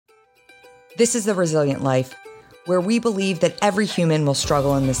This is The Resilient Life, where we believe that every human will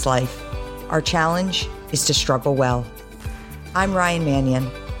struggle in this life. Our challenge is to struggle well. I'm Ryan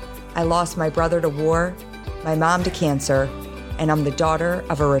Mannion. I lost my brother to war, my mom to cancer, and I'm the daughter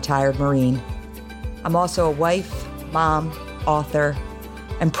of a retired Marine. I'm also a wife, mom, author,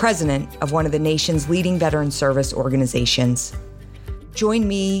 and president of one of the nation's leading veteran service organizations. Join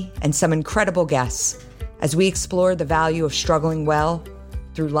me and some incredible guests as we explore the value of struggling well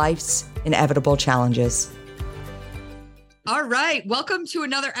through life's inevitable challenges. All right. Welcome to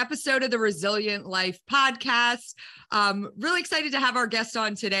another episode of the Resilient Life podcast. Really excited to have our guest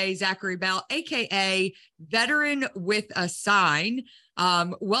on today, Zachary Bell, AKA Veteran with a Sign.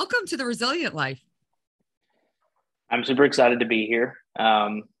 Welcome to the Resilient Life. I'm super excited to be here.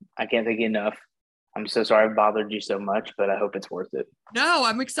 I can't thank you enough. I'm so sorry I've bothered you so much, but I hope it's worth it. No,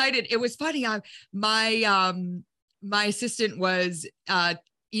 I'm excited. It was funny. My assistant was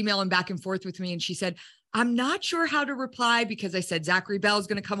emailing back and forth with me, and she said, I'm not sure how to reply because I said, Zachary Bell is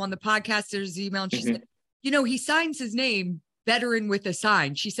going to come on the podcast. There's an email. And she said, he signs his name, Veteran with a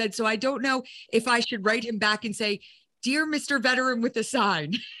Sign. She said, so I don't know if I should write him back and say, Dear Mr. Veteran with a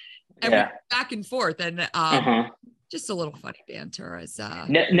Sign. And we went back and forth. And just a little funny banter as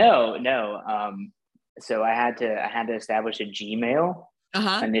No. So I had to establish a Gmail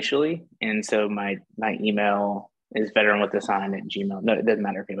initially. And so my email is Veteran with a Sign at Gmail. No, it doesn't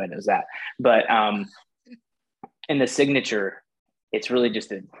matter if anybody knows that. But in the signature, it's really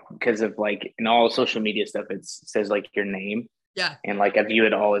just because of like in all social media stuff, it says like your name. Yeah. And like I view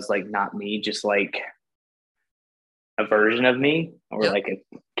it all as like not me, just like a version of me, or like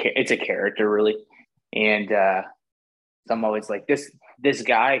it's a character really. And so I'm always like this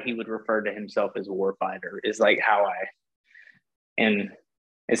guy, he would refer to himself as warfighter is like how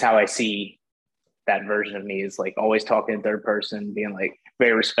I see that version of me, is like always talking in third person, being like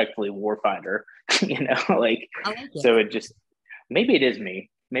very respectfully warfighter, so it just, maybe it is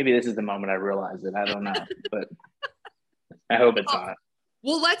me. Maybe this is the moment I realize it. I don't know, but I hope it's not.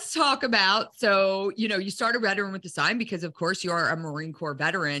 Well, let's talk about, so, you started Veteran with a Sign because of course you are a Marine Corps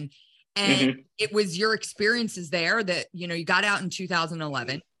veteran, and it was your experiences there that, you got out in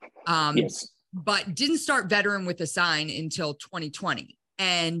 2011, yes, but didn't start Veteran with a Sign until 2020.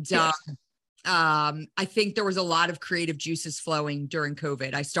 And, yes. I think there was a lot of creative juices flowing during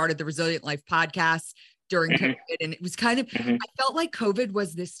COVID. I started the Resilient Life podcast during COVID, and it was kind of, I felt like COVID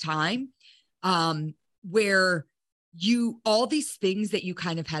was this time where all these things that you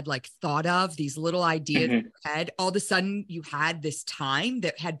kind of had like thought of, these little ideas in your head, all of a sudden you had this time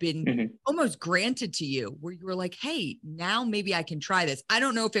that had been almost granted to you where you were like, hey, now maybe I can try this. I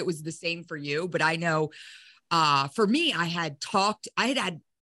don't know if it was the same for you, but I know for me, I had had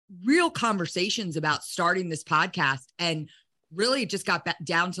real conversations about starting this podcast, and really just got back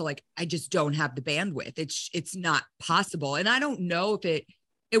down to like, I just don't have the bandwidth. It's not possible. And I don't know if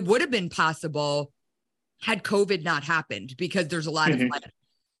it would have been possible had COVID not happened, because there's a lot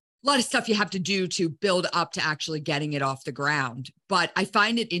of stuff you have to do to build up to actually getting it off the ground. But I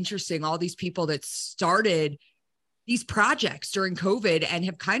find it interesting, all these people that started these projects during COVID and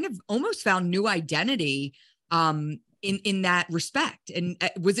have kind of almost found new identity, in that respect. And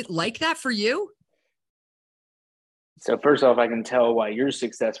was it like that for you? So first off, I can tell why you're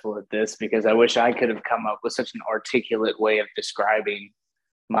successful at this, because I wish I could have come up with such an articulate way of describing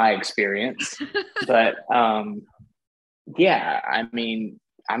my experience. But yeah, I mean,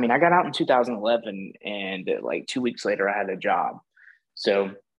 I got out in 2011, and like 2 weeks later I had a job.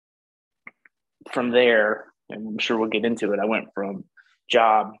 So from there, and I'm sure we'll get into it, I went from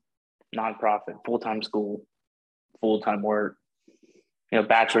job, nonprofit, full-time school, full-time work,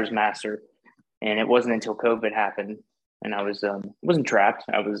 bachelor's, master. And it wasn't until COVID happened and I wasn't trapped.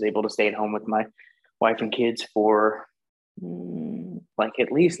 I was able to stay at home with my wife and kids for like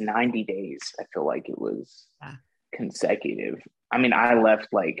at least 90 days. I feel like it was consecutive. I mean, I left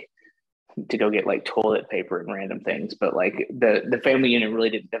like to go get like toilet paper and random things, but like the family unit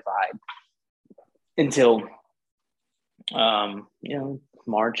really didn't divide until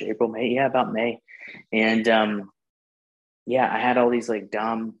March, April, May. Yeah, about May. And I had all these like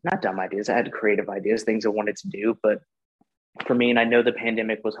not dumb ideas. I had creative ideas, things I wanted to do. But for me, and I know the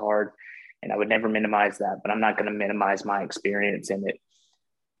pandemic was hard and I would never minimize that, but I'm not going to minimize my experience in it.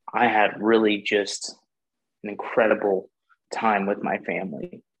 I had really just an incredible time with my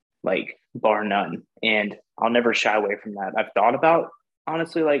family, like bar none. And I'll never shy away from that. I've thought about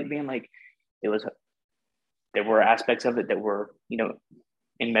honestly, like being like, there were aspects of it that were,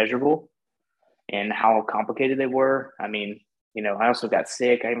 immeasurable and how complicated they were. I mean, I also got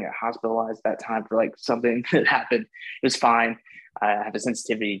sick. I even got hospitalized that time for like something that happened. It was fine. I have a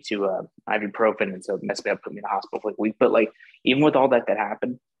sensitivity to ibuprofen, and so it messed me up, put me in the hospital for like a week. But like even with all that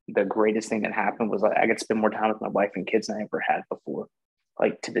happened, the greatest thing that happened was like I got to spend more time with my wife and kids than I ever had before,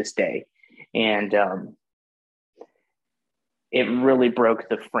 like to this day. And it really broke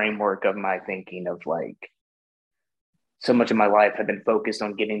the framework of my thinking of like so much of my life had been focused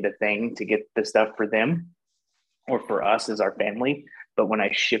on getting the thing to get the stuff for them or for us as our family. But when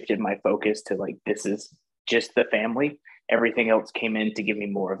I shifted my focus to like, this is just the family, everything else came in to give me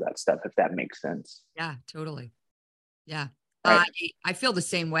more of that stuff, if that makes sense. Yeah, totally. Yeah. Right. I feel the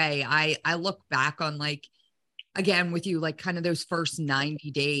same way. I look back on like, again, with you, like kind of those first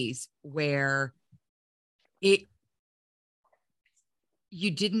 90 days where you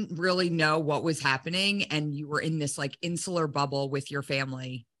didn't really know what was happening and you were in this like insular bubble with your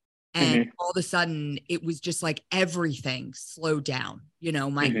family. And all of a sudden it was just like everything slowed down.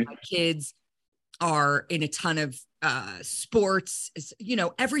 My kids are in a ton of sports,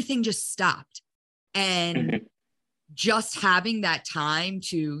 everything just stopped. And just having that time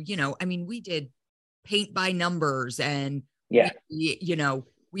to, we did paint by numbers and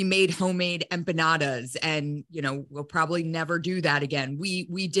we made homemade empanadas, and we'll probably never do that again.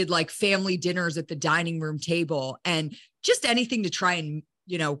 We did like family dinners at the dining room table and just anything to try and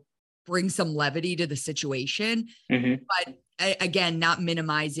bring some levity to the situation. But again, not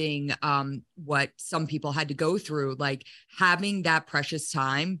minimizing what some people had to go through, like having that precious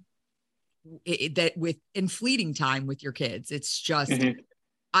time in fleeting time with your kids. It's just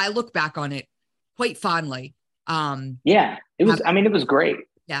I look back on it quite fondly. It was great.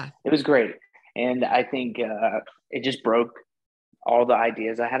 Yeah. It was great. And I think it just broke all the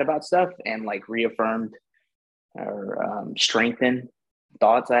ideas I had about stuff and like reaffirmed or strengthened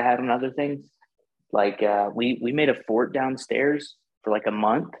thoughts I had on other things. Like we made a fort downstairs for like a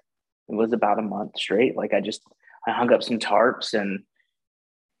month. It was about a month straight. Like I hung up some tarps, and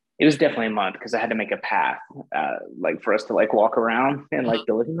it was definitely a month because I had to make a path like for us to like walk around in like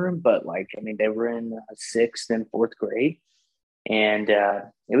the living room. But like, I mean, they were in 6th and 4th grade. And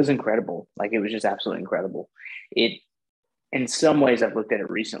it was incredible. Like, it was just absolutely incredible. It, in some ways, I've looked at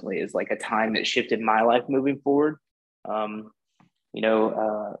it recently as like a time that shifted my life moving forward.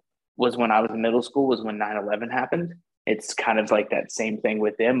 Was when I was in middle school, was when 9/11 happened. It's kind of like that same thing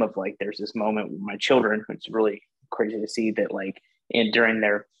with them of like, there's this moment with my children. It's really crazy to see that like, during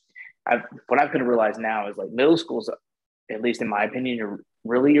what I've come to realize now is like middle schools, at least in my opinion, are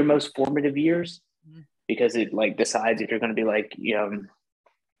really your most formative years. Because it like decides if you're going to be like,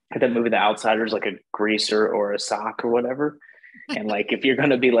 that movie, The Outsiders, like a greaser or a sock or whatever. And like, if you're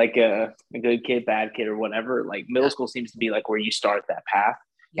going to be like a good kid, bad kid or whatever, like middle school seems to be like where you start that path.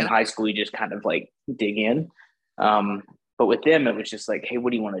 In high school, you just kind of like dig in. But with them, it was just like, hey,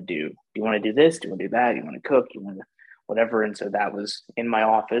 what do you want to do? Do you want to do this? Do you want to do that? Do you want to cook? You want to whatever? And so that was in my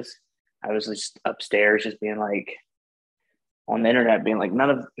office. I was just upstairs, just being like, on the internet, being like, none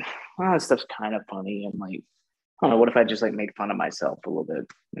of that stuff's kind of funny. And like, I don't know, what if I just like make fun of myself a little bit?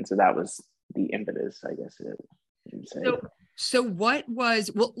 And so that was the impetus, I guess you'd say. So what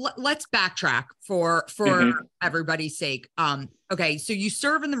was, let's backtrack for everybody's sake. Okay. So you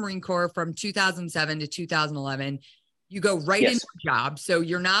serve in the Marine Corps from 2007 to 2011. You go right into a job. So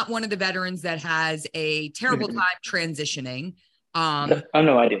you're not one of the veterans that has a terrible time transitioning. No,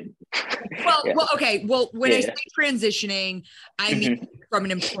 I didn't. Okay. Well, when I say transitioning, I mean from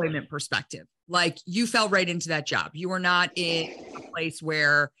an employment perspective, like you fell right into that job. You were not in a place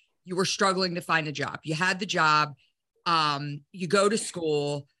where you were struggling to find a job. You had the job, you go to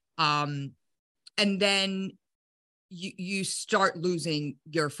school, and then you start losing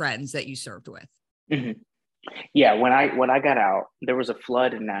your friends that you served with. Yeah. When I got out, there was a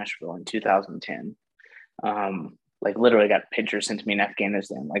flood in Nashville in 2010. Like literally got pictures sent to me in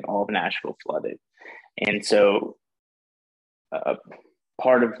Afghanistan, like all of Nashville flooded. And so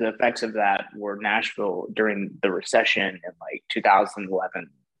part of the effects of that were Nashville during the recession in like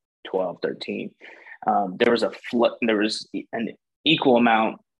 2011, 12, 13. There was a flood, there was an equal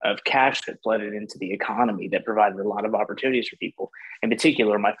amount of cash that flooded into the economy that provided a lot of opportunities for people. In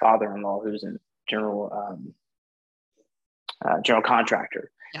particular, my father-in-law, who's a general contractor.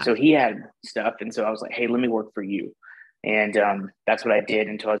 Yeah. So he had stuff. And so I was like, hey, let me work for you. And that's what I did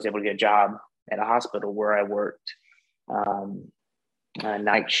until I was able to get a job at a hospital where I worked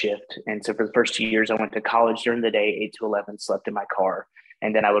night shift. And so for the first 2 years, I went to college during the day, 8 to 11, slept in my car.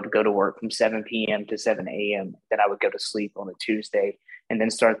 And then I would go to work from 7 p.m. to 7 a.m. Then I would go to sleep on a Tuesday and then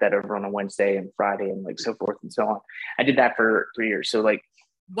start that over on a Wednesday and Friday and like so forth and so on. I did that for 3 years. So like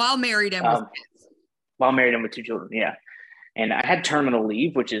while married and with kids. While married and with 2 children. Yeah. And I had terminal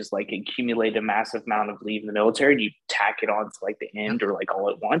leave, which is like accumulate a massive amount of leave in the military. And you tack it on to like the end or like all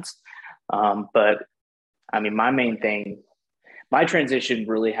at once. But I mean, my main thing, my transition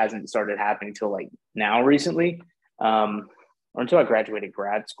really hasn't started happening until like now recently, or until I graduated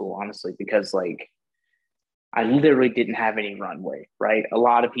grad school, honestly, because like I literally didn't have any runway, right? A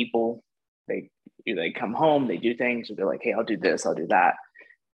lot of people, they come home, they do things, and they're like, hey, I'll do this, I'll do that.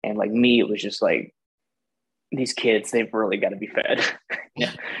 And like me, it was just like, these kids, they've really got to be fed.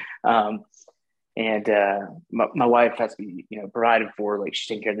 Yeah. And my wife has to be, provided for, like she's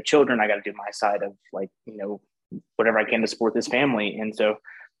taking care of the children. I got to do my side of like, whatever I can to support this family. And so,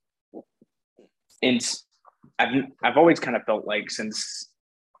 and I've always kind of felt like, since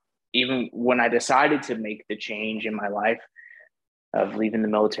even when I decided to make the change in my life of leaving the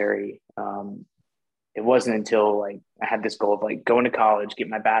military, it wasn't until like I had this goal of like going to college, get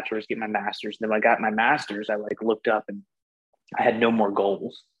my bachelor's, get my master's. And then when I got my master's, I like looked up and I had no more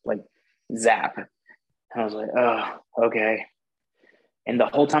goals, like zap. And I was like, oh, okay. And the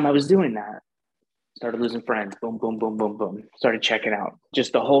whole time I was doing that, started losing friends, boom, boom, boom, boom, boom, started checking out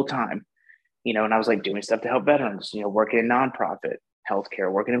just the whole time, and I was like doing stuff to help veterans, working in nonprofit healthcare,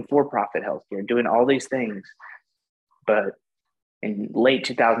 working in for-profit healthcare, doing all these things. But in late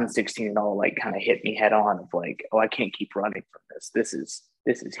 2016, it all like kind of hit me head on of like, oh, I can't keep running from this. This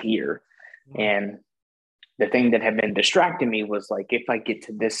is here. Mm-hmm. And the thing that had been distracting me was like, if I get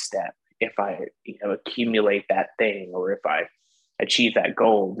to this step, if I, accumulate that thing, or if I achieve that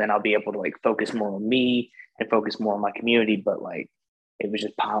goal, then I'll be able to like focus more on me and focus more on my community. But like, it was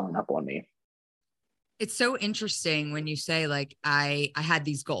just piling up on me. It's so interesting when you say like, I had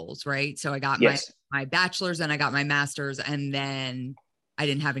these goals, right? So I got yes. my bachelor's and I got my master's, and then I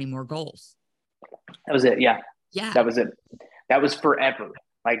didn't have any more goals. That was it. Yeah. Yeah. That was it. That was forever.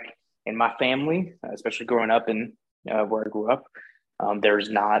 Like in my family, especially growing up in where I grew up,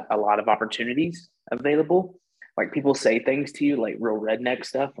 there's not a lot of opportunities available. Like people say things to you like real redneck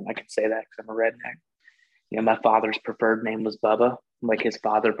stuff. And I can say that because I'm a redneck. My father's preferred name was Bubba, like his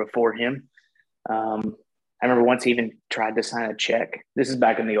father before him. I remember once he even tried to sign a check. This is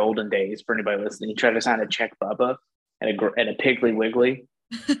back in the olden days for anybody listening. He tried to sign a check Bubba at a Piggly Wiggly.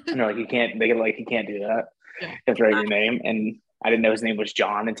 And they're like, you can't do that. Yeah. That's right, your name. And I didn't know his name was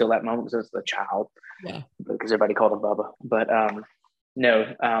John until that moment because it was a child. Yeah. Because everybody called him Bubba. But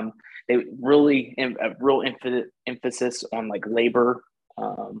no, they really a real emphasis on like labor,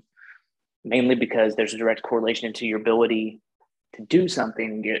 mainly because there's a direct correlation into your ability to do something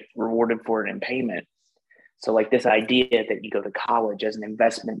and get rewarded for it in payment. So like this idea that you go to college as an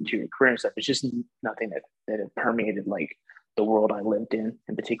investment into your career and stuff, it's just nothing that had permeated like the world I lived in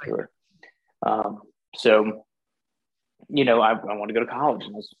particular. So, I wanted to go to college,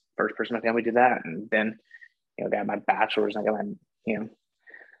 and I was the first person in my family did that. And then, got my bachelor's, and I got my, I'm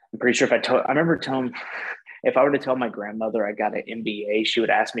pretty sure I remember telling, if I were to tell my grandmother I got an MBA, she would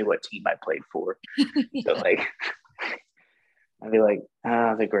ask me what team I played for. So like, I'd be like,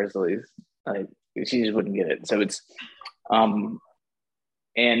 the Grizzlies. Like, she just wouldn't get it. So it's,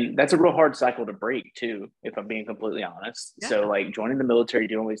 and that's a real hard cycle to break too, if I'm being completely honest. Yeah. So like joining the military,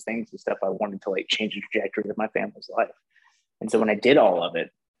 doing all these things and stuff, I wanted to like change the trajectory of my family's life. And so when I did all of it,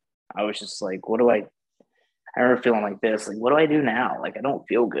 I was just like, I remember feeling like this, like, what do I do now? Like, I don't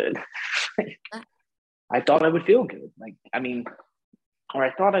feel good. I thought I would feel good. Like, or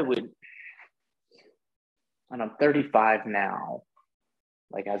I thought I would, and I'm 35 now,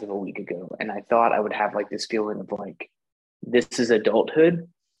 like as of a week ago. And I thought I would have like this feeling of like, this is adulthood,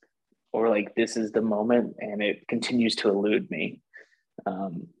 or like, this is the moment, and it continues to elude me,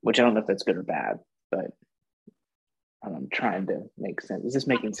 which I don't know if that's good or bad, but I'm trying to make sense. Is this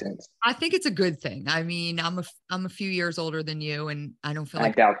making sense? I think it's a good thing. I mean, I'm a few years older than you, and I don't feel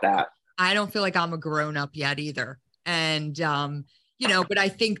like I doubt that. I don't feel like I'm a grown up yet either. And, but I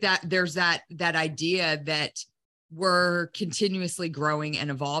think that there's that idea that we're continuously growing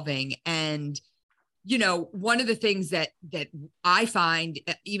and evolving. And, one of the things that I find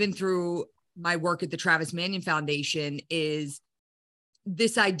even through my work at the Travis Manion Foundation is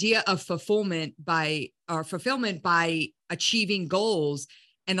this idea of fulfillment by achieving goals.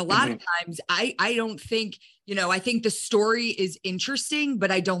 And a lot of times I don't think, I think the story is interesting, but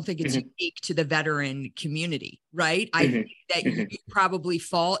I don't think it's unique to the veteran community, right? I think that you probably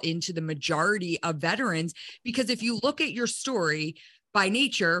fall into the majority of veterans, because if you look at your story by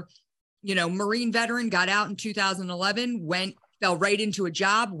nature, Marine veteran, got out in 2011, fell right into a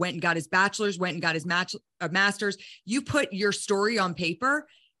job, went and got his bachelor's, went and got his master's. You put your story on paper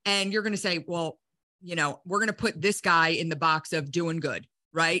and you're going to say, well, we're going to put this guy in the box of doing good,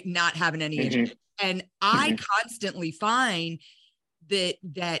 right? Not having any issues. And I constantly find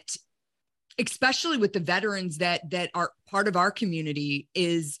that especially with the veterans that are part of our community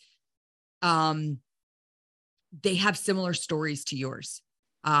is they have similar stories to yours.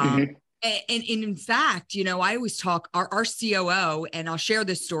 And in fact, you know, I always talk our COO, and I'll share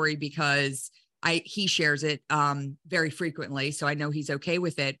this story because he shares it very frequently, so I know he's okay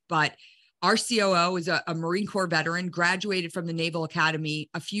with it. But our COO is a Marine Corps veteran, graduated from the Naval Academy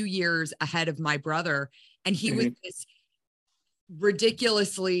a few years ahead of my brother, and he was this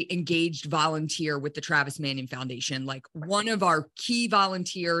ridiculously engaged volunteer with the Travis Manion Foundation, like one of our key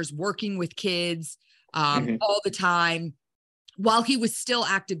volunteers, working with kids all the time while he was still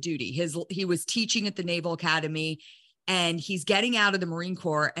active duty. He was teaching at the Naval Academy, and he's getting out of the Marine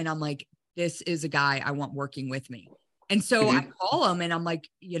Corps. And I'm like, this is a guy I want working with me. And so I call him and I'm like,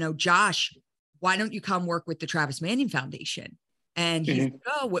 you know, Josh, why don't you come work with the Travis Manion Foundation? And he's like,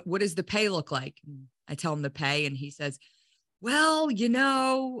 oh, what does the pay look like? And I tell him the pay, and he says, well, you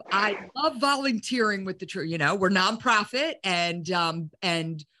know, I love volunteering with you know, we're nonprofit,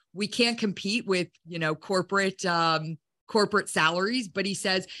 and we can't compete with, you know, corporate salaries. But he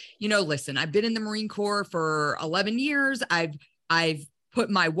says, you know, listen, I've been in the Marine Corps for 11 years. I've put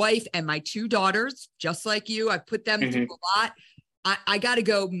my wife and my 2 daughters, just like you, I've put them through a lot. I got to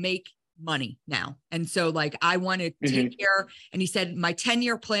go make money now. And so like, I want to take care. And he said, my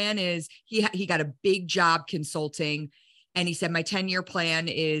 10-year plan is he got a big job consulting. And he said, my 10-year plan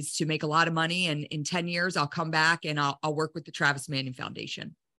is to make a lot of money. And in 10 years, I'll come back and I'll work with the Travis Manion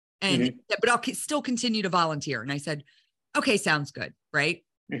Foundation. And, but I'll still continue to volunteer. And I said, okay, sounds good. Right.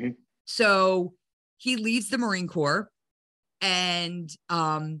 So he leaves the Marine Corps, and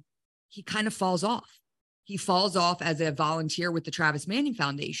he kind of falls off. He falls off as a volunteer with the Travis Manion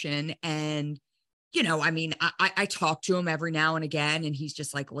Foundation. And, you know, I mean, I talk to him every now and again, and he's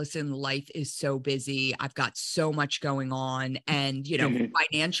just like, listen, life is so busy. I've got so much going on. And, you know,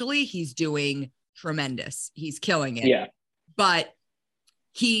 financially, he's doing tremendous. He's killing it. Yeah. But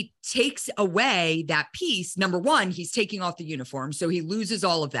he takes away that piece. Number one, he's taking off the uniform. So he loses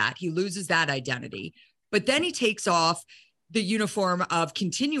all of that. He loses that identity. But then he takes off the uniform of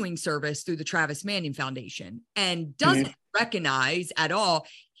continuing service through the Travis Manion Foundation and doesn't recognize at all.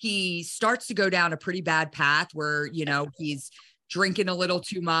 He starts to go down a pretty bad path where, you know, he's drinking a little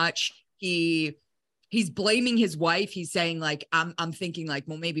too much. He's blaming his wife. He's saying like, I'm thinking like,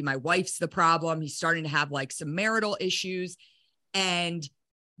 well, maybe my wife's the problem. He's starting to have like some marital issues. And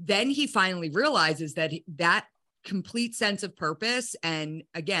then he finally realizes that complete sense of purpose. And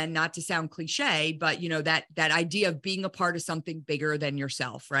again, not to sound cliche, but you know, that idea of being a part of something bigger than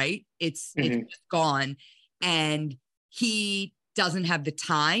yourself, right? It's just gone. And he doesn't have the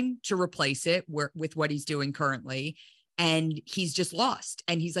time to replace it with what he's doing currently. And he's just lost.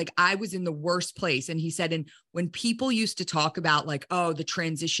 And he's like, I was in the worst place. And he said, and when people used to talk about like, oh, the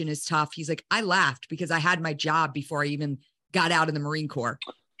transition is tough, he's like, I laughed because I had my job before I even got out of the Marine Corps.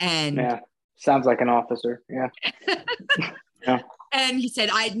 And yeah, sounds like an officer. Yeah. Yeah. And he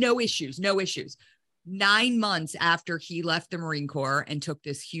said, I had no issues. 9 months after he left the Marine Corps and took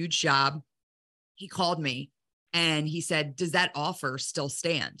this huge job, he called me and he said, does that offer still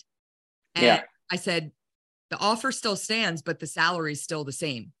stand? And I said, the offer still stands, but the salary is still the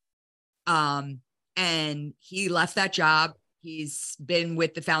same. And he left that job. He's been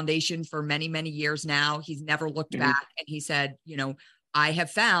with the foundation for many, many years now. He's never looked back. And he said, you know, I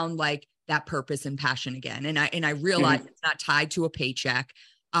have found like that purpose and passion again. And I realize it's not tied to a paycheck.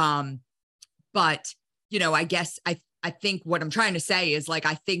 But, you know, I guess I think what I'm trying to say is like,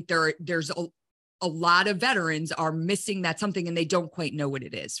 I think there's a lot of veterans are missing that something and they don't quite know what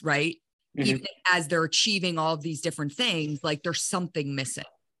it is. Right. Even as they're achieving all of these different things, like there's something missing.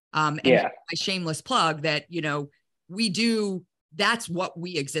 And my shameless plug that, you know, that's what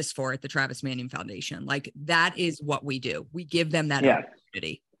we exist for at the Travis Manion Foundation. Like that is what we do. We give them that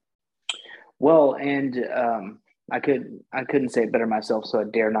opportunity. Well, and I couldn't say it better myself, so I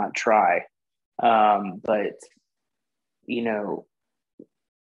dare not try. But you know,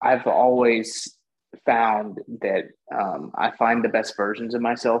 I've always found that I find the best versions of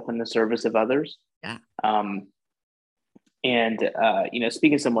myself in the service of others. Yeah. And you know,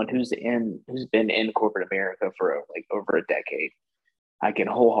 speaking of someone who's been in corporate America for like over a decade, I can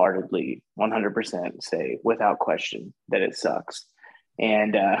wholeheartedly 100% say without question that it sucks.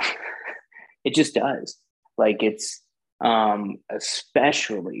 And it just does. Like it's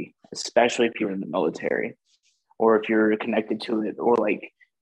especially if you're in the military or if you're connected to it, or like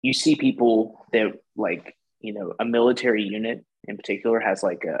you see people that like, you know, a military unit in particular has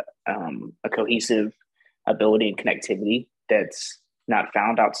like a cohesive ability and connectivity that's not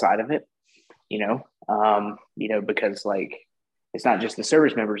found outside of it. because like, it's not just the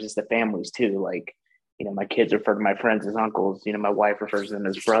service members, it's the families too. Like, my kids refer to my friends as uncles, my wife refers to them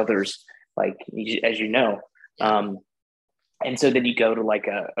as brothers, like, as you know. And so then you go to like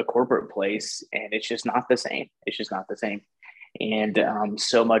a corporate place and it's just not the same. It's just not the same. And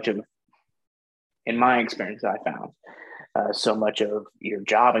so much of, in my experience, I found so much of your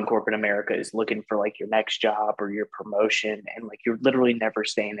job in corporate America is looking for like your next job or your promotion. And like, you're literally never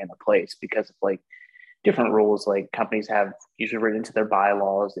staying in a place because of like different rules. Like, companies have usually written into their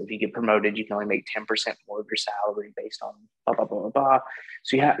bylaws, if you get promoted, you can only make 10% more of your salary based on blah, blah, blah, blah, blah.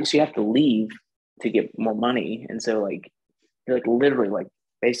 So you have to leave to get more money. And so like, you're like literally like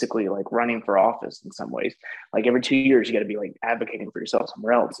basically like running for office in some ways. Like every 2 years, you got to be like advocating for yourself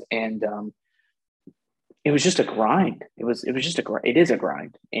somewhere else. And it was just a grind. It is a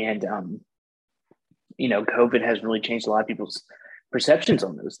grind. And COVID has really changed a lot of people's perceptions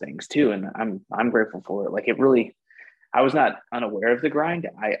on those things too. And I'm grateful for it. Like, it really, I was not unaware of the grind.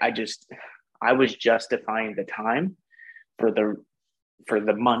 I was justifying the time for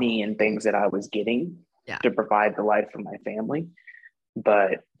the money and things that I was getting to provide the life for my family.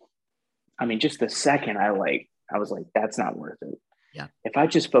 But I mean, just the second I was like, that's not worth it. Yeah. If I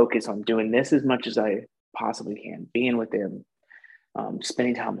just focus on doing this as much as I possibly can, being with them,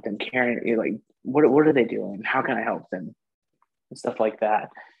 spending time with them, caring, like, what are they doing? How can I help them? And stuff like that.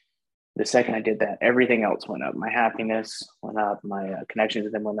 The second I did that, everything else went up. My happiness went up. My connections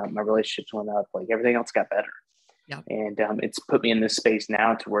with them went up. My relationships went up. Like, everything else got better. Yeah. And it's put me in this space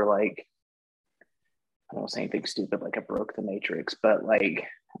now to where, like, I don't say anything stupid like I broke the matrix, but like,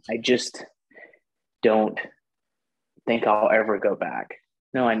 I just don't think I'll ever go back.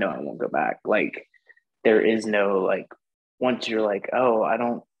 No, I know I won't go back. Like, there is no, like, once you're like, oh, I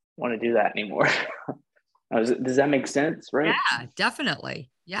don't want to do that anymore. Does that make sense? Right? Yeah, definitely.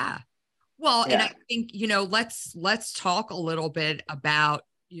 Yeah. Well, Yeah. and I think, let's talk a little bit about,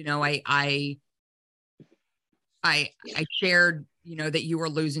 I shared, that you were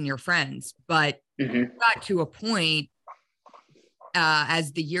losing your friends, but you got to a point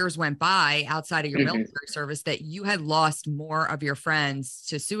as the years went by outside of your military service that you had lost more of your friends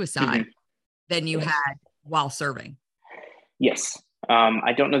to suicide than you had while serving. Yes.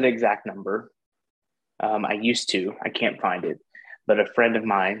 I don't know the exact number. I used to. I can't find it. But a friend of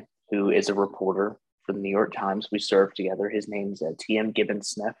mine who is a reporter for the New York Times, we served together. His name's T.M.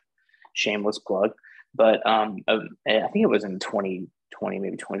 Gibbons-Smith. Shameless plug. But I think it was in 2020,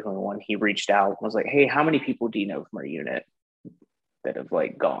 maybe 2021, he reached out and was like, hey, how many people do you know from our unit that have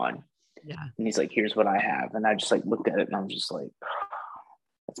like gone? Yeah. And he's like, here's what I have. And I just like looked at it and I'm just like,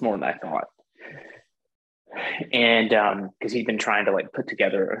 that's more than I thought. And because he'd been trying to like put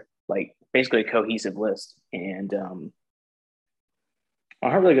together like basically a cohesive list. And my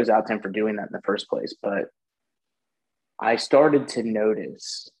heart really goes out to him for doing that in the first place. But I started to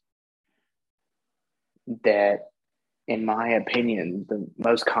notice that, in my opinion, the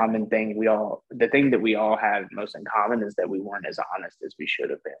most common thing the thing that we all had most in common is that we weren't as honest as we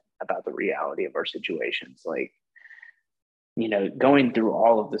should have been about the reality of our situations. Like, going through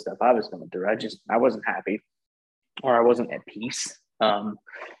all of the stuff I was going through, I wasn't happy, or I wasn't at peace.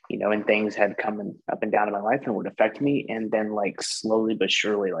 And things had come up and down in my life and would affect me. And then like slowly but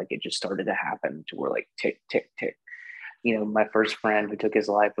surely, like it just started to happen to where like tick, tick, tick. My first friend who took his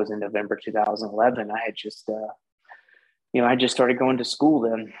life was in November 2011. I had just, I just started going to school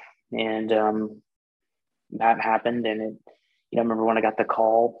then. And that happened. And it, I remember when I got the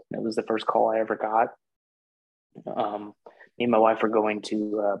call, it was the first call I ever got. Me and my wife were going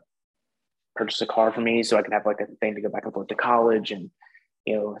to purchase a car for me so I could have like a thing to go back and forth to college. And,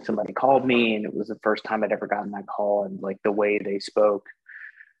 somebody called me, and it was the first time I'd ever gotten that call. And like the way they spoke,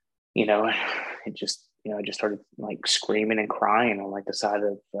 it just, I just started like screaming and crying on like the side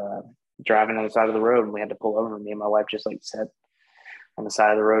of driving on the side of the road. And we had to pull over. Me and my wife just like sat on the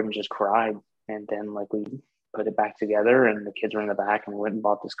side of the road and just cried. And then like we put it back together, and the kids were in the back, and we went and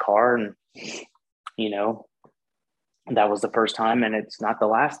bought this car. And, that was the first time, and it's not the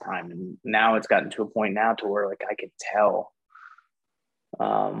last time. And now it's gotten to a point now to where like I could tell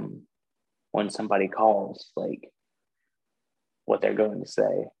when somebody calls, like what they're going to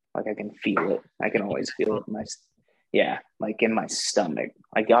say. Like I can feel it. I can always feel it like in my stomach.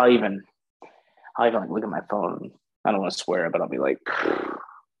 Like I'll even like look at my phone. I don't want to swear, but I'll be like,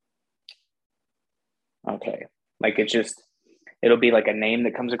 okay. Like it'll be like a name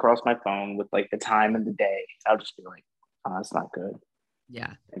that comes across my phone with like the time and the day. I'll just be like, oh, that's not good.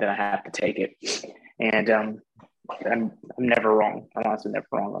 Yeah. And then I have to take it. And I'm never wrong. I'm honestly never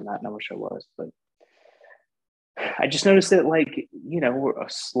wrong on that. And I wish I was, but I just noticed that, like, we're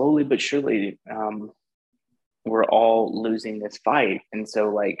slowly but surely, we're all losing this fight. And so,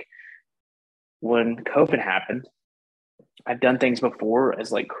 like, when COVID happened, I've done things before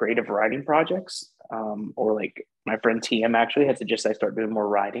as like creative writing projects, or like my friend TM actually had suggested I start doing more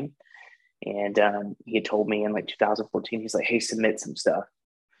writing. And he had told me in like 2014, he's like, hey, submit some stuff.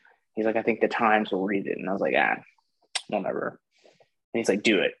 He's like, I think the Times will read it. And I was like, whatever. And he's like,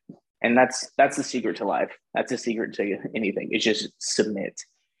 do it. And that's the secret to life. That's the secret to anything. It's just submit.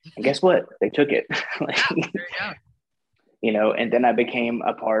 And guess what? They took it. Like, and then I became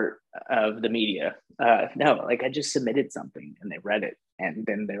a part of the media. No, like I just submitted something and they read it. And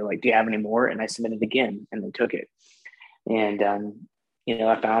then they were like, do you have any more? And I submitted again and they took it. And,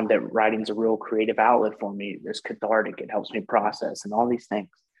 I found that writing's a real creative outlet for me. It's cathartic. It helps me process and all these things.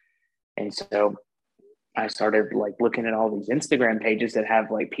 And so I started like looking at all these Instagram pages that have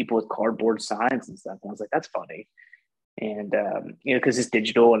like people with cardboard signs and stuff. And I was like, that's funny. And, because it's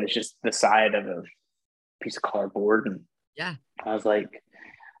digital and it's just the side of a piece of cardboard. And yeah, I was like,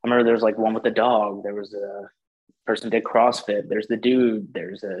 I remember there was like one with the dog. There was a person who did CrossFit. There's the dude.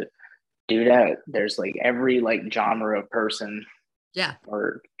 There's a dudette. There's like every like genre of person. Yeah.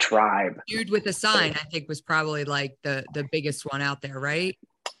 Or tribe. Dude with a sign, I think, was probably like the biggest one out there, right?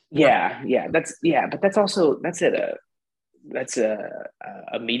 Yeah. But that's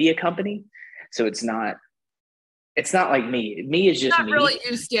a media company. So it's not like me. Me is just not me. Really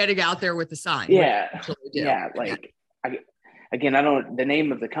you standing out there with the sign. Yeah. Yeah. Like, the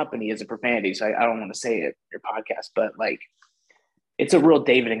name of the company is a profanity, so I don't want to say it in your podcast, but like, it's a real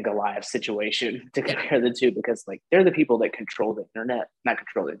David and Goliath situation to compare the two, because like they're the people that control the internet, not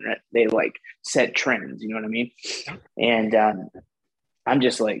control the internet. They like set trends. You know what I mean? And I'm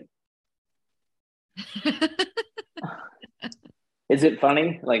just like, is it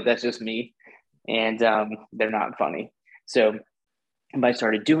funny? Like, that's just me. And they're not funny. So I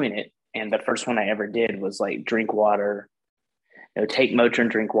started doing it. And the first one I ever did was like drink water, take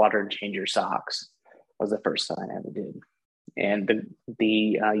Motrin, drink water, and change your socks was the first sign I ever did. And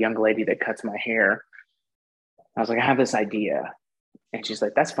the young lady that cuts my hair, I was like, I have this idea. And she's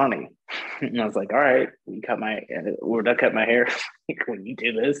like, that's funny. And I was like, all right, we're done cutting my hair. When you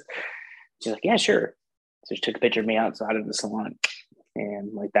do this, she's like, yeah, sure. So she took a picture of me outside of the salon.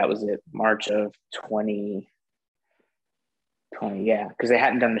 And like, that was it, March of 2020. Yeah. Cause they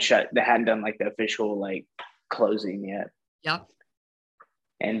hadn't done like the official like closing yet. Yep.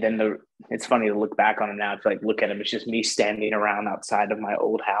 And then it's funny to look back on them now. To like look at them, it's just me standing around outside of my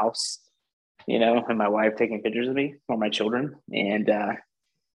old house, and my wife taking pictures of me or my children. And to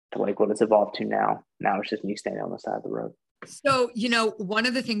like what it's evolved to now. Now it's just me standing on the side of the road. So, one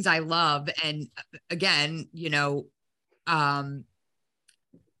of the things I love, and again,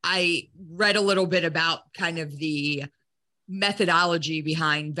 I read a little bit about kind of the methodology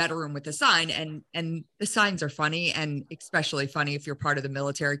behind Veteran with a Sign, and the signs are funny, and especially funny if you're part of the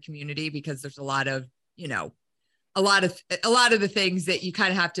military community, because there's a lot of the things that you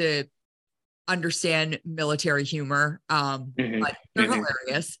kind of have to understand military humor, but they're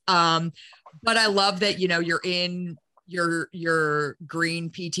hilarious. But I love that you're in your green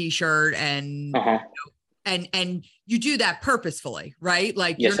PT shirt and and you do that purposefully, right?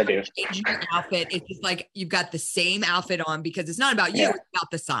 Like, yes, you're not changing your outfit. It's just like you've got the same outfit on, because it's not about you, it's about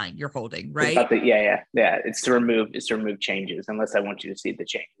the sign you're holding, right? It's to remove changes, unless I want you to see the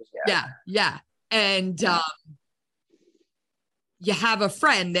changes. Yeah. And you have a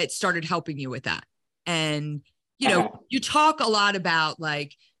friend that started helping you with that. And you talk a lot about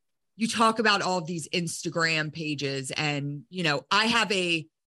all of these Instagram pages, and I have a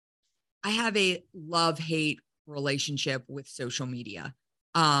love-hate relationship with social media.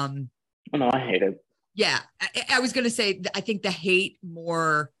 No, I hate it. Yeah. I was going to say, I think the hate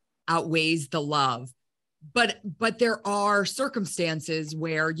more outweighs the love, but there are circumstances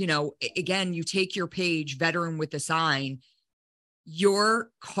where, again, you take your page, Veteran with a Sign,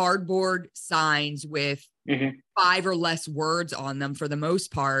 your cardboard signs with 5 or less words on them, for the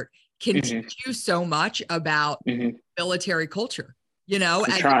most part, can teach you so much about military culture. I'm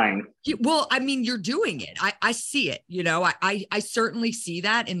trying. Well, I mean, you're doing it. I see it. I certainly see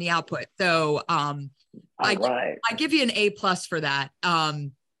that in the output. So I give you an A+ for that.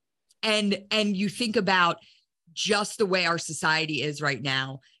 And you think about just the way our society is right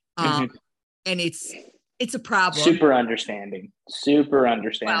now, and it's a problem. Super understanding.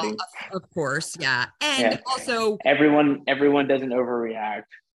 Well, of course, yeah, and also everyone doesn't overreact.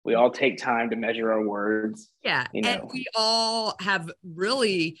 We all take time to measure our words. Yeah. And we all have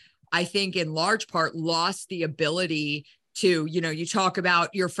really, I think, in large part, lost the ability to, you talk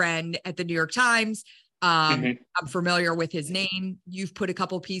about your friend at the New York Times. I'm familiar with his name. You've put a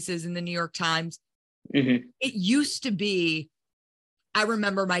couple pieces in the New York Times. Mm-hmm. It used to be, I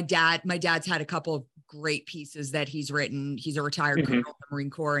remember my dad's had a couple of great pieces that he's written. He's a retired colonel of the Marine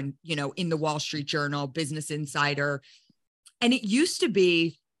Corps and, you know, in the Wall Street Journal, Business Insider. And it used to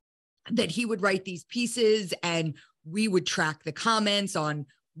be that he would write these pieces and we would track the comments on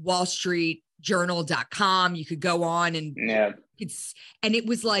wallstreetjournal.com. You could go on and it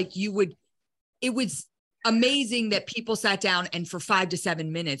was like it was amazing that people sat down and for 5 to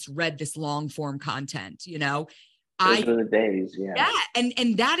 7 minutes read this long form content, you know. Those were the days, yeah.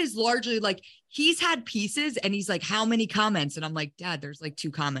 And that is largely like, he's had pieces and he's like, how many comments? And I'm like, Dad, there's like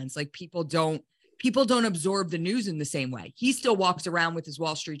 2 comments. Like people don't absorb the news in the same way. He still walks around with his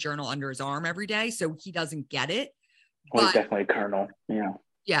Wall Street Journal under his arm every day. So he doesn't get it. Well, he's definitely a colonel. Yeah.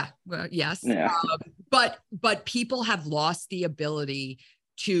 Yeah. Well, yes. Yeah. But people have lost the ability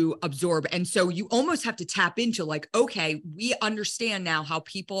to absorb. And so you almost have to tap into like, okay, we understand now how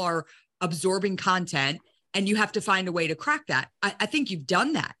people are absorbing content and you have to find a way to crack that. I think you've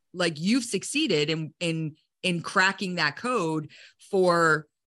done that. Like you've succeeded in cracking that code for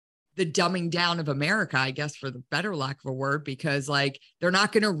the dumbing down of America, I guess, for the better lack of a word, because like, they're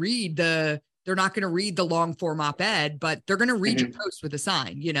not going to read the long form op-ed, but they're going to read your post with a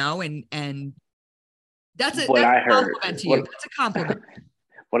sign, you know, and that's a compliment to you. That's a compliment.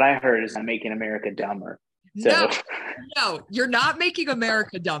 What I heard is I'm making America dumber. So. No, you're not making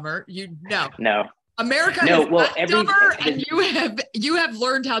America dumber. No. America is dumber, and you have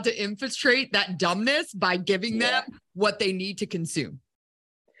learned how to infiltrate that dumbness by giving them what they need to consume.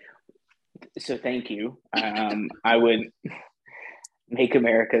 So thank you. I would make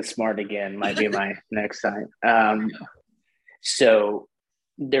America smart again might be my next sign. So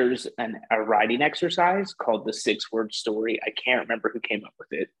there's a writing exercise called the 6-word story. I can't remember who came up with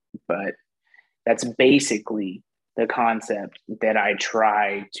it, but that's basically the concept that I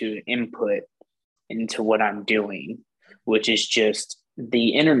try to input into what I'm doing, which is just the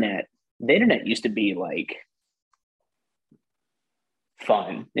internet. The internet used to be like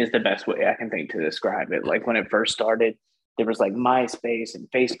fun is the best way I can think to describe it. Like when it first started, there was like MySpace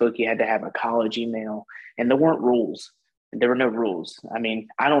and Facebook. You had to have a college email and there weren't rules. There were no rules. I mean,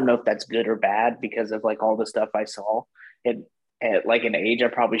 I don't know if that's good or bad because of like all the stuff I saw at like an age I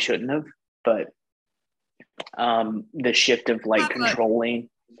probably shouldn't have, but the shift of like controlling.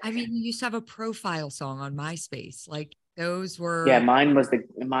 I mean, you used to have a profile song on MySpace. Like those were. Yeah, mine was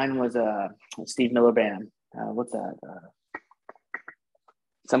Steve Miller Band. What's that?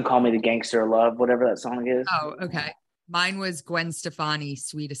 Some Call Me the Gangster of Love, whatever that song is. Oh, okay. Mine was Gwen Stefani,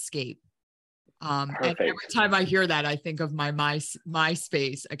 Sweet Escape. And every time I hear that, I think of my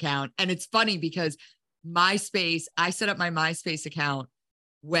MySpace account. And it's funny because MySpace, I set up my MySpace account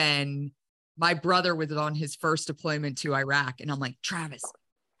when my brother was on his first deployment to Iraq. And I'm like, Travis,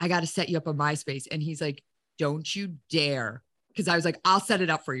 I got to set you up a MySpace. And he's like, don't you dare. Because I was like, I'll set it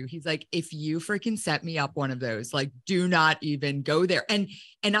up for you. He's like, if you freaking set me up one of those, like, do not even go there. And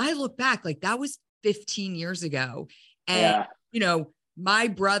I look back, like that was 15 years ago. And, you know, my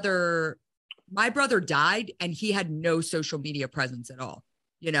brother died and he had no social media presence at all.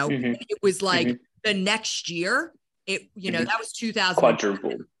 You know, it was like the next year, that was 2000.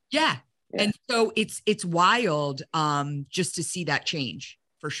 Quadrupled. Yeah. And so it's wild just to see that change.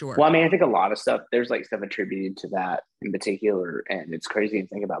 For sure. Well, I mean, I think a lot of stuff, there's like stuff attributed to that in particular, and it's crazy to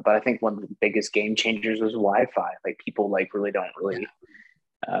think about. But I think one of the biggest game changers was Wi-Fi. Like people like really don't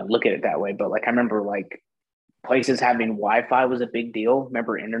look at it that way. But like I remember like places having Wi-Fi was a big deal.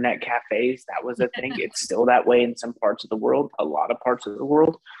 Remember internet cafes? That was a thing. It's still that way in some parts of the world, a lot of parts of the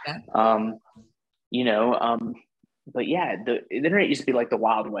world. Yeah. But yeah, the internet used to be like the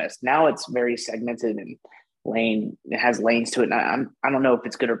Wild West. Now it's very segmented and it has lanes to it. And I don't know if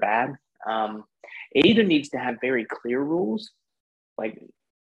it's good or bad. It either needs to have very clear rules,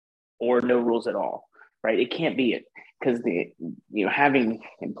 or no rules at all, right? It can't be it because having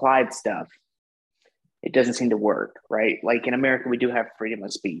implied stuff, it doesn't seem to work, right? Like in America, we do have freedom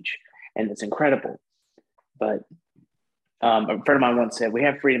of speech, and it's incredible. But a friend of mine once said, we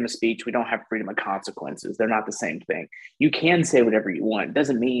have freedom of speech. We don't have freedom of consequences. They're not the same thing. You can say whatever you want. It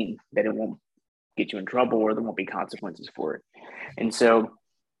doesn't mean that it won't get you in trouble or there won't be consequences for it. And so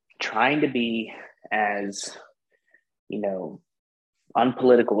trying to be as,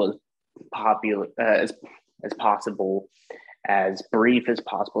 unpolitical as possible, as brief as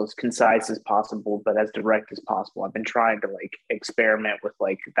possible, as concise as possible, but as direct as possible. I've been trying to experiment with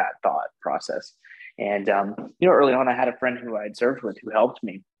that thought process. And, early on I had a friend who I had served with who helped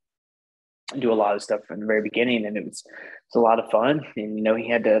me. do a lot of stuff from the very beginning, and it's a lot of fun. And he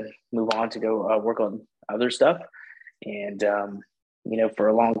had to move on to go work on other stuff, and for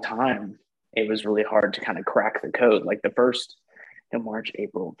a long time, it was really hard to kind of crack the code. Like the first in March,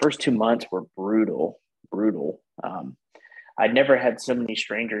 April, first 2 months were brutal, brutal. I'd never had so many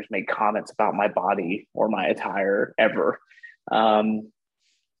strangers make comments about my body or my attire ever. Um,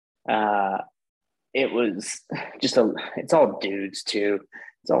 it was just it's all dudes too.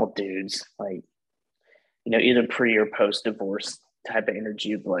 It's all dudes, like, either pre or post divorce type of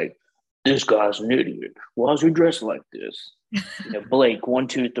energy of like, this guy's an idiot. Why's he dressed like this? Blake 1,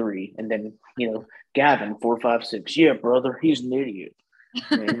 2, 3, and then Gavin 4, 5, 6. Yeah, brother, he's an idiot.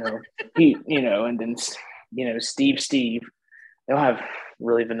 And then Steve. They'll have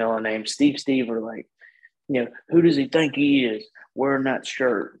really vanilla names. Steve are like, who does he think he is wearing that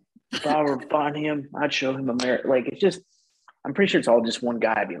shirt? If I were to find him, I'd show him America. Like, it's just, I'm pretty sure it's all just one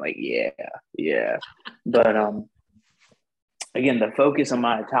guy being like, yeah. But again, the focus on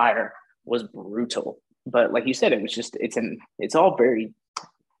my attire was brutal. But like you said, it was just, it's all very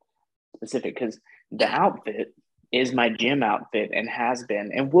specific because the outfit is my gym outfit and has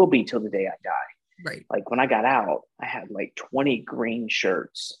been and will be till the day I die. Right. Like when I got out, I had like 20 green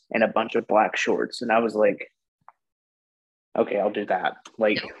shirts and a bunch of black shorts. And I was like, okay, I'll do that.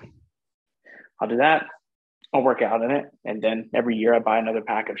 Like, I'll do that. I'll work out in it. And then every year I buy another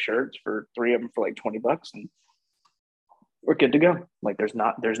pack of shirts for 3 of them for like $20 and we're good to go. Like there's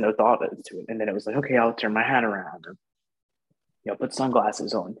no thought to it. And then it was like, okay, I'll turn my hat around and, put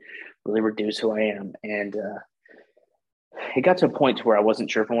sunglasses on, really reduce who I am. And it got to a point to where I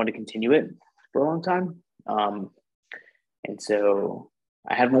wasn't sure if I wanted to continue it for a long time. And so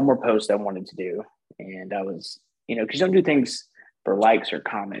I had one more post I wanted to do. And I was, because you don't do things for likes or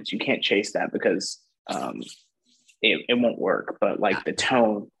comments. You can't chase that because it won't work. But like the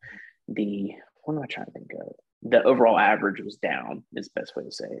tone, what am I trying to think of? The overall average was down is the best way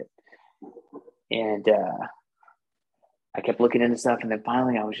to say it. And I kept looking into stuff. And then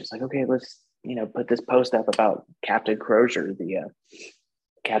finally I was just like, okay, let's, put this post up about Captain Crozier, the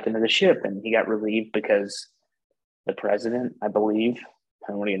captain of the ship. And he got relieved because the president, I believe, I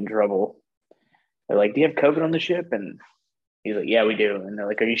don't want to get in trouble. They're like, do you have COVID on the ship? And he's like, yeah, we do. And they're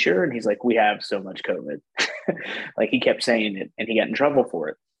like, are you sure? And he's like, we have so much COVID. Like he kept saying it and he got in trouble for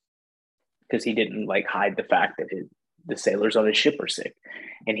it because he didn't like hide the fact that the sailors on his ship are sick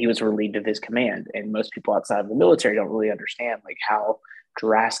and he was relieved of his command. And most people outside of the military don't really understand like how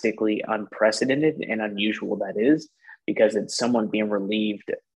drastically unprecedented and unusual that is, because it's someone being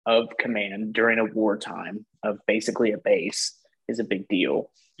relieved of command during a wartime of basically a base is a big deal.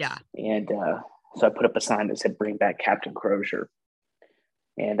 Yeah. And so I put up a sign that said, bring back Captain Crozier.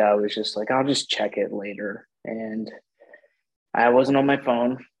 And I was just like, I'll just check it later. And I wasn't on my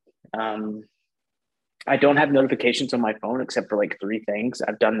phone. I don't have notifications on my phone except for like 3 things.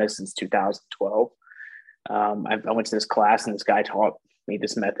 I've done this since 2012. I went to this class and this guy taught me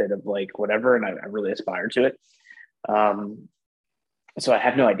this method of like whatever, and I really aspired to it. So I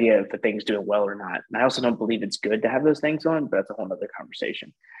have no idea if the thing's doing well or not. And I also don't believe it's good to have those things on, but that's a whole other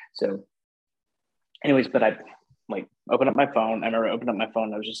conversation. So anyways, but I like opened up my phone. I remember I opened up my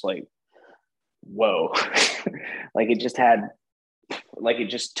phone. I was just like, whoa, like it just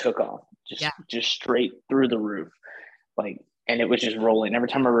took off, just straight through the roof. Like, and it was just rolling. Every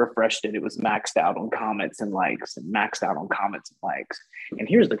time I refreshed it, it was maxed out on comments and likes and maxed out on comments and likes. And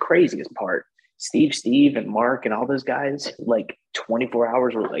here's the craziest part. Steve and Mark and all those guys, like 24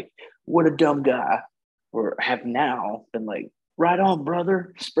 hours were like, what a dumb guy, or have now been like, right on,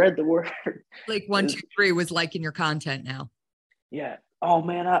 brother, spread the word. Like 1, 2, 3 was liking your content now. Yeah. Oh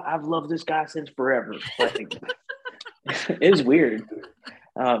man, I've loved this guy since forever. Like, it was weird.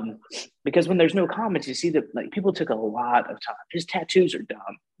 Because when there's no comments, you see that like people took a lot of time. His tattoos are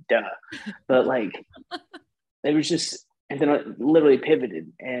dumb, but like it was just, and then it literally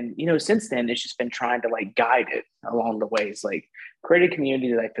pivoted. And since then it's just been trying to like guide it along the ways, like create a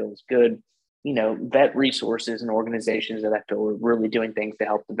community that I feel is good, vet resources and organizations that I feel are really doing things to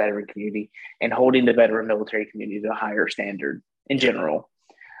help the veteran community and holding the veteran military community to a higher standard in general.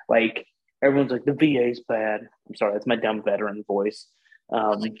 Like everyone's like, the VA's bad. I'm sorry, that's my dumb veteran voice.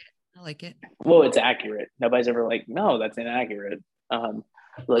 I like it. Well, it's accurate. Nobody's ever like, no, that's inaccurate.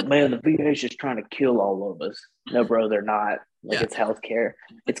 Like, man, the VA is just trying to kill all of us. No, bro, they're not. Like, It's healthcare.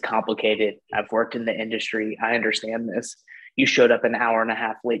 It's complicated. I've worked in the industry. I understand this. You showed up an hour and a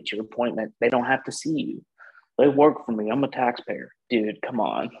half late to your appointment. They don't have to see you. They work for me. I'm a taxpayer. Dude, come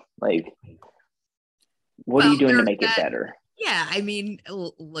on. Like, what are you doing to make it better? Yeah, I mean,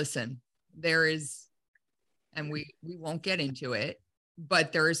 listen, there is, and we won't get into it,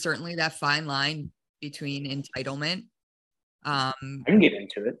 but there is certainly that fine line between entitlement. I can get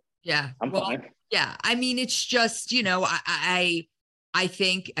into it. Yeah. I'm fine. Yeah. I mean, it's just, I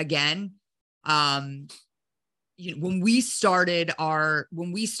think again, when we started our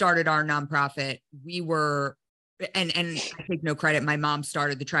nonprofit, we were, and I take no credit. My mom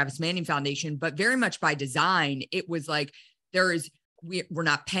started the Travis Manning Foundation, but very much by design, it was like, we're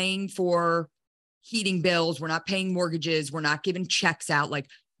not paying for heating bills. We're not paying mortgages. We're not giving checks out. Like,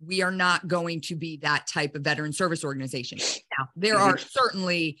 we are not going to be that type of veteran service organization. Now, there are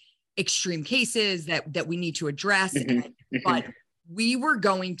certainly extreme cases that we need to address, but we were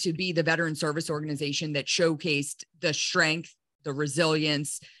going to be the veteran service organization that showcased the strength, the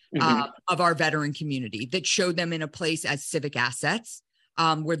resilience of our veteran community, that showed them in a place as civic assets,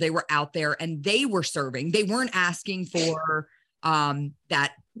 where they were out there and they were serving. They weren't asking for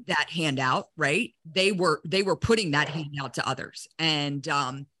that handout, right? They were putting that handout to others. And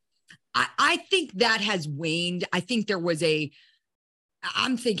I think that has waned. I think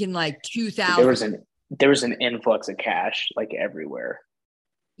I'm thinking like 2000. There was an influx of cash like everywhere.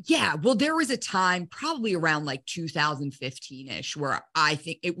 Yeah. Well, there was a time probably around like 2015-ish where I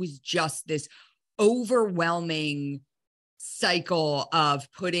think it was just this overwhelming cycle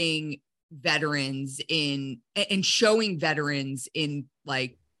of putting veterans in and showing veterans in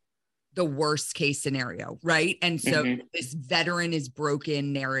like the worst case scenario. Right. And so this veteran is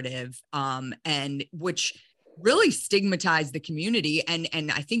broken narrative, and which really stigmatized the community.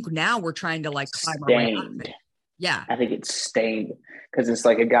 And I think now we're trying to like climb our way out of it. Yeah. I think it's stained because it's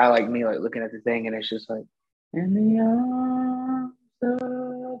like a guy like me, like looking at the thing and it's just like, in the arms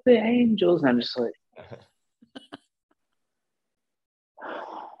of the angels. And I'm just like,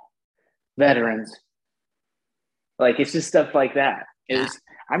 veterans. Like, it's just stuff like that. I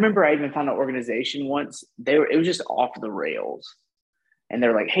remember I even found an organization once. It was just off the rails. And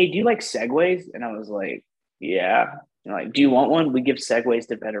they're like, hey, do you like Segways? And I was like, yeah. And like, do you want one? We give Segways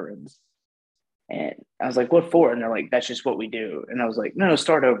to veterans. And I was like, what for? And they're like, that's just what we do. And I was like, no,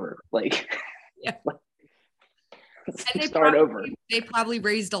 start over. Like, yeah. Start over. They probably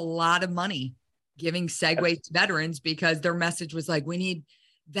raised a lot of money giving Segways to veterans because their message was like, we need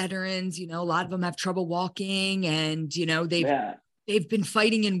veterans. A lot of them have trouble walking, and they've been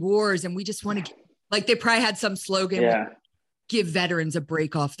fighting in wars, and we just want to like, they probably had some slogan, like, give veterans a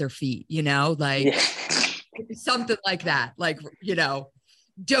break off their feet, something like that, like,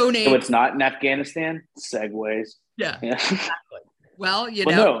 donate. So it's not in Afghanistan. Segways. Yeah. Exactly. Well, you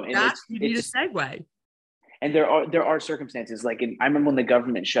need a Segway. And there are circumstances like I remember when the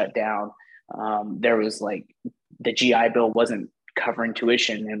government shut down, there was like the GI Bill wasn't covering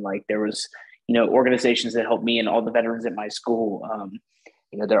tuition, and like there was organizations that helped me and all the veterans at my school.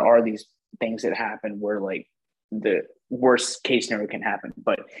 There are these things that happen where like the worst case scenario can happen,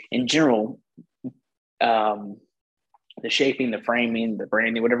 but in general, the shaping, the framing, the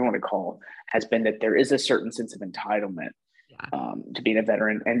branding, whatever you want to call, has been that there is a certain sense of entitlement to being a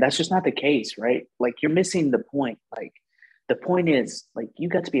veteran. And that's just not the case, right? Like, you're missing the point. Like, the point is, like, you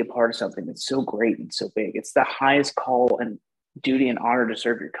got to be a part of something that's so great and so big. It's the highest call and duty and honor to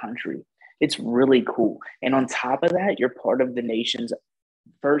serve your country. It's really cool. And on top of that, you're part of the nation's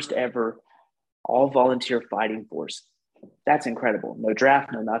first ever all volunteer fighting force. That's incredible. No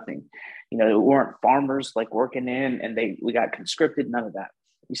draft, no nothing. We weren't farmers like working in and we got conscripted, none of that.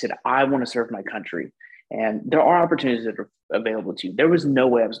 You said, I want to serve my country. And there are opportunities that are available to you. There was no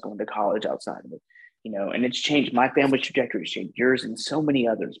way I was going to college outside of it, and it's changed. My family's trajectory has changed, yours and so many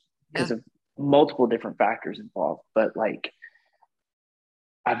others because of multiple different factors involved. But like,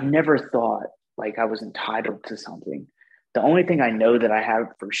 I've never thought like I was entitled to something. The only thing I know that I have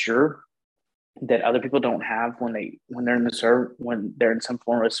for sure that other people don't have when they're in some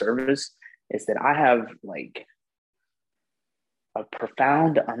form of service is that I have like a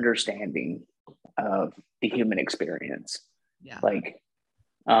profound understanding of the human experience. Yeah. Like,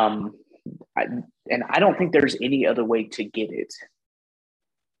 I don't think there's any other way to get it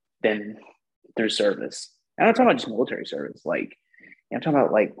than through service. I'm not talking about just military service. Like, I'm talking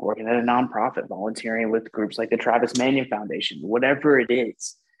about like working at a nonprofit, volunteering with groups like the Travis Manning Foundation, whatever it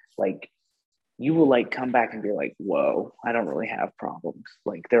is. Like, you will like come back and be like, whoa, I don't really have problems.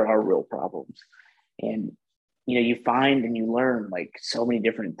 Like, there are real problems. And, you find and you learn like so many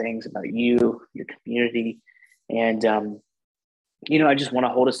different things about you, your community. And, I just want to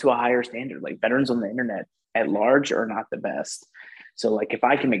hold us to a higher standard. Like, veterans on the internet at large are not the best. So like, if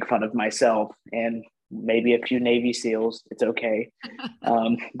I can make fun of myself and maybe a few Navy SEALs, it's okay.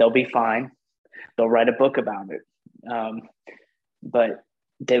 They'll be fine. They'll write a book about it. But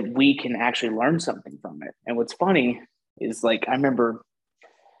that we can actually learn something from it. And what's funny is like, I remember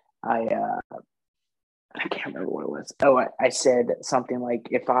I can't remember what it was. Oh, I said something like,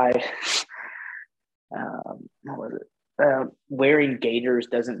 if I, what was it? Wearing gaiters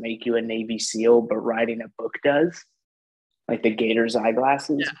doesn't make you a Navy SEAL, but writing a book does. Like the gaiters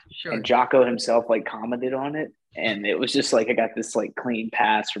eyeglasses. Yeah, sure. And Jocko himself like commented on it. And it was just like, I got this like clean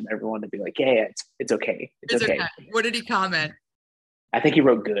pass from everyone to be like, yeah, it's okay. It's okay. What did he comment? I think he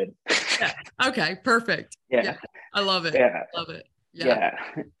wrote good. Yeah. Okay, perfect. Yeah. I love it. Yeah. Love it. Yeah.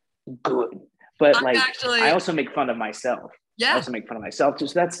 Good. But I'm like, actually, I also make fun of myself. Yeah. I also make fun of myself.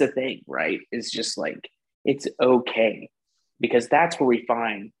 Just that's the thing, right? It's just like, it's okay. Because that's where we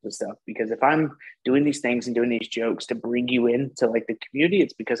find the stuff. Because if I'm doing these things and doing these jokes to bring you into like the community,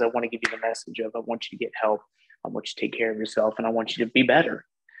 it's because I want to give you the message of, I want you to get help. I want you to take care of yourself, and I want you to be better.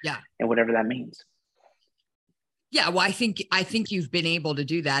 Yeah. And whatever that means. Yeah. Well, I think you've been able to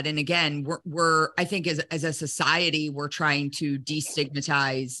do that. And again, we're I think as a society, we're trying to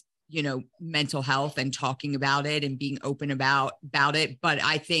destigmatize, mental health and talking about it and being open about it. But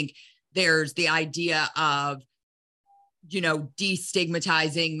I think there's the idea of,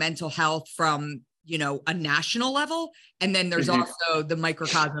 destigmatizing mental health from, a national level. And then there's also the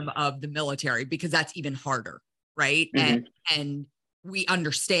microcosm of the military, because that's even harder. Right. And we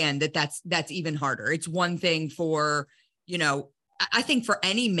understand that that's even harder. It's one thing for, I think for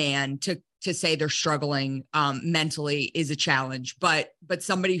any man to say they're struggling mentally is a challenge, but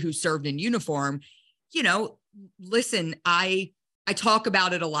somebody who served in uniform, listen, I talk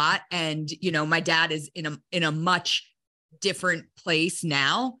about it a lot, and, my dad is in a much different place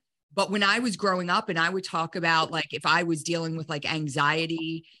now. But when I was growing up and I would talk about, like, if I was dealing with like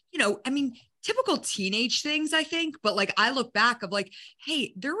anxiety, typical teenage things, I think. But like, I look back of like,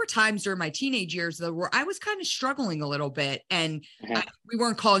 hey, there were times during my teenage years though, where I was kind of struggling a little bit, and we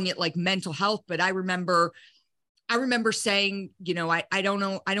weren't calling it like mental health, but I remember saying, I don't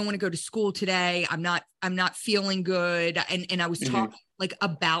know, I don't want to go to school today. I'm not feeling good. And I was talking like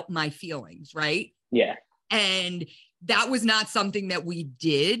about my feelings. Right. Yeah. And that was not something that we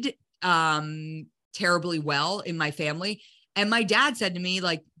did terribly well in my family. And my dad said to me,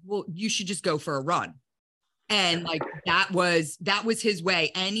 like, well, you should just go for a run. And like, that was his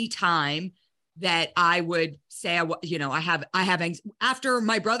way. Anytime that I would say, I have after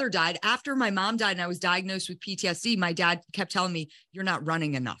my brother died, after my mom died, and I was diagnosed with PTSD, my dad kept telling me, you're not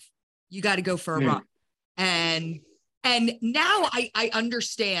running enough. You got to go for a run. And now I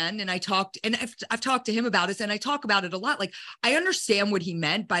understand, and I've talked to him about this, and I talk about it a lot. Like, I understand what he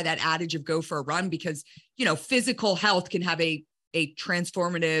meant by that adage of go for a run, because, physical health can have a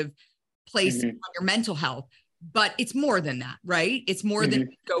transformative place on your mental health, but it's more than that, right? It's more than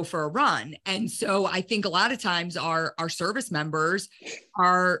go for a run. And so I think a lot of times our service members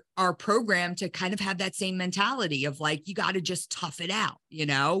are programmed to kind of have that same mentality of like, you got to just tough it out,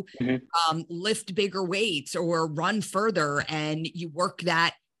 lift bigger weights or run further, and you work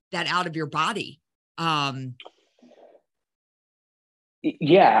that out of your body.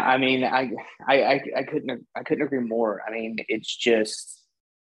 Yeah, I mean, I couldn't agree more. I mean,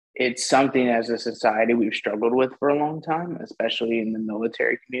 it's something as a society we've struggled with for a long time, especially in the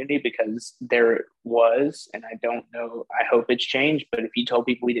military community, because there was, and I don't know, I hope it's changed, but if you told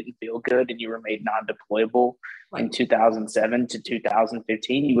people you didn't feel good and you were made non-deployable in 2007 to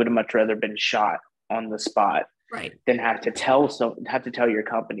 2015, you would have much rather been shot on the spot than have to tell your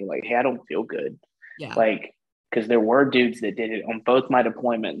company, like, hey, I don't feel good. Yeah. Like, because there were dudes that did it on both my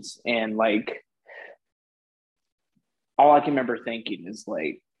deployments, and like, all I can remember thinking is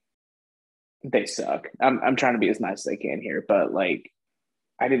like, they suck. I'm trying to be as nice as I can here, but like,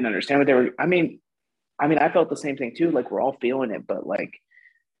 I didn't understand what they were. I mean, I felt the same thing too. Like, we're all feeling it, but like,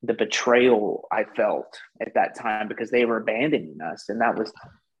 the betrayal I felt at that time, because they were abandoning us, and that was,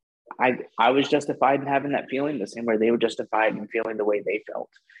 I was justified in having that feeling the same way they were justified in feeling the way they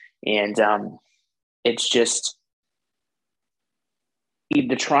felt, and it's just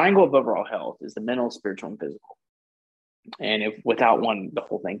the triangle of overall health is the mental, spiritual, and physical. And if without one, the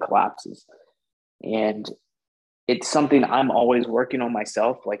whole thing collapses. And it's something I'm always working on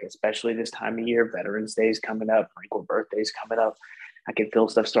myself, like, especially this time of year, Veterans Day is coming up, Michael birthday's coming up. I can feel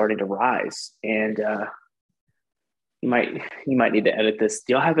stuff starting to rise. And you might need to edit this.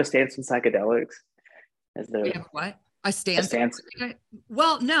 Do y'all have a stance on psychedelics? We have what? A stance?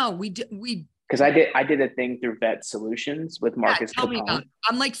 Well, no, we because I did a thing through Vet Solutions with Marcus. Tell me about it.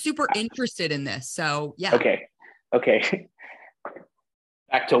 I'm like super interested in this. So yeah. Okay.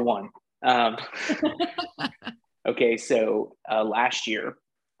 Back to one. Okay, so last year,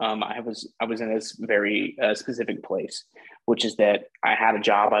 I was in this very specific place, which is that I had a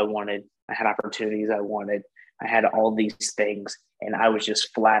job I wanted, I had opportunities I wanted, I had all these things, and I was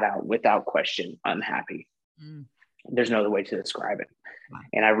just flat out, without question, unhappy. There's no other way to describe it. Wow.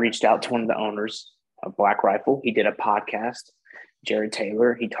 And I reached out to one of the owners of Black Rifle. He did a podcast, Jared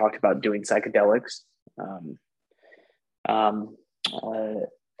Taylor. He talked about doing psychedelics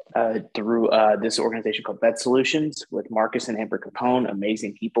through this organization called Bed Solutions with Marcus and Amber Capone,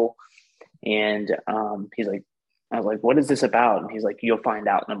 amazing people. And he's like, I was like, what is this about? And he's like, you'll find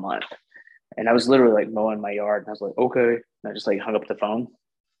out in a month. And I was literally like mowing my yard, and I was like, okay. And I just like hung up the phone,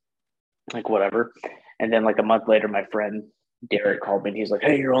 like whatever. And then like a month later, my friend Derek called me, and he's like,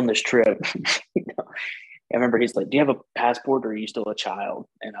 hey, you're on this trip. You know? I remember he's like, do you have a passport, or are you still a child?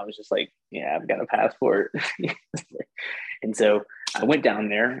 And I was just like, yeah, I've got a passport. And so I went down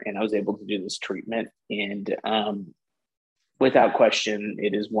there, and I was able to do this treatment. And without question,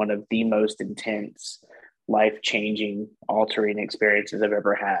 it is one of the most intense, life-changing, altering experiences I've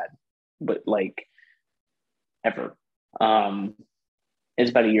ever had. But like ever. It's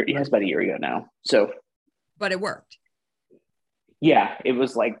about a year. Yeah, it's about a year ago now. So, but it worked. Yeah, it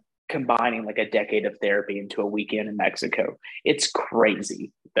was like combining like a decade of therapy into a weekend in Mexico. It's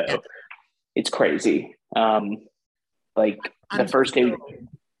crazy, though. Yeah. It's crazy. Like the first day.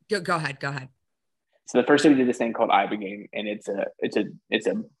 Go ahead. So the first day we did this thing called Ibogaine, and it's a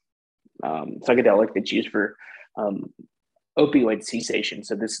psychedelic that's used for opioid cessation.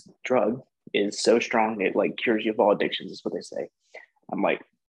 So this drug is so strong it like cures you of all addictions, is what they say. I'm like,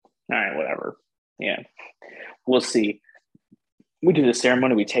 all right, whatever. Yeah, we'll see. We do the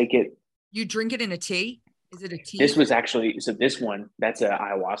ceremony. We take it. You drink it in a tea? Is it a tea? This was actually, so this one, that's a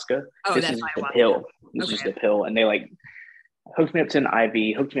ayahuasca. Oh, this that's is ayahuasca. The pill. This is just a pill. And they like hooked me up to an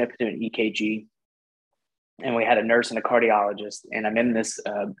IV, hooked me up to an EKG. And we had a nurse and a cardiologist. And I'm in this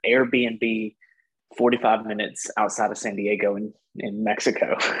Airbnb 45 minutes outside of San Diego in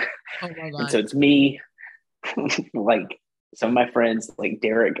Mexico. Oh my God. And so it's me, like some of my friends, like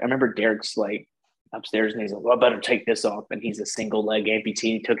Derek. I remember Derek's like upstairs, and he's like, well, I better take this off. And he's a single leg amputee.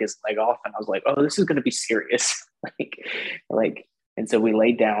 He took his leg off, and I was like, oh, this is going to be serious. And so we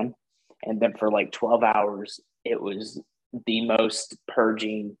laid down, and then for like 12 hours, it was the most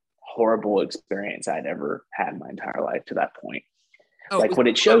purging, horrible experience I'd ever had in my entire life to that point. Oh, like what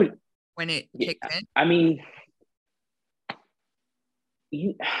it showed. When it kicked in? I mean,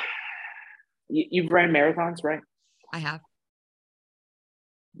 you've ran marathons, right? I have.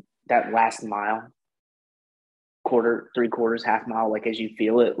 That last mile, quarter, 3/4, half mile, like as you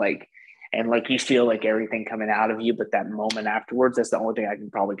feel it, like, and like you feel like everything coming out of you, but that moment afterwards, that's the only thing I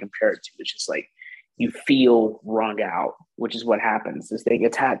can probably compare it to. It's just like you feel wrung out, which is what happens. This thing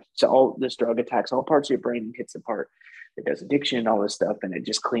this drug attacks all parts of your brain and hits the part that does addiction and all this stuff, and it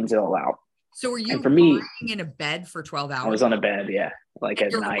just cleans it all out. So were you lying in a bed for 12 hours? I was on a bed, yeah, like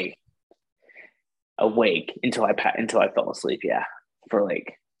at night, awake until I fell asleep, yeah, for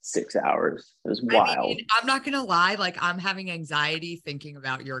like 6 hours. It was wild. I mean, I'm not gonna lie, like I'm having anxiety thinking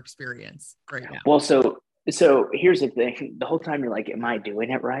about your experience right now. Well, so here's the thing. The whole time you're like, am I doing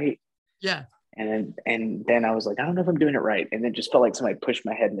it right? Yeah. And then I was like, I don't know if I'm doing it right. And it just felt like somebody pushed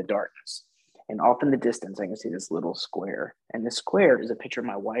my head in the darkness. And off in the distance, I can see this little square. And the square is a picture of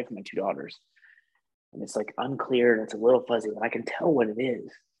my wife and my 2 daughters. And it's like unclear and it's a little fuzzy, but I can tell what it is.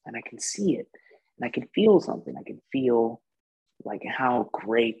 And I can see it. And I can feel something. I can feel like how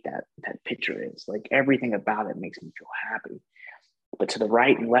great that picture is. Like everything about it makes me feel happy. But to the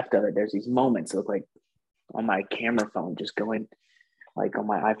right and left of it, there's these moments that look like on my camera phone, just going like on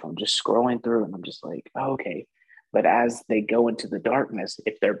my iPhone, just scrolling through. And I'm just like, oh, okay. But as they go into the darkness,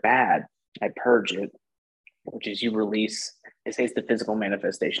 if they're bad, I purge it, which is you release, they say it's the physical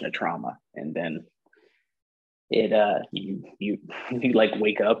manifestation of trauma. And then it you like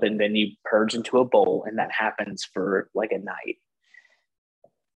wake up and then you purge into a bowl, and that happens for like a night.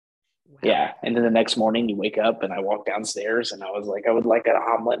 Wow. Yeah. And then the next morning you wake up, and I walk downstairs and I was like, I would like an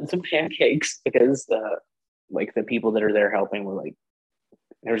omelet and some pancakes, because like the people that are there helping were like,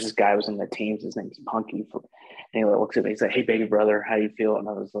 there's this guy who was on the teams, his name's Punky, and he looks at me, he's like, hey baby brother, how you feel? And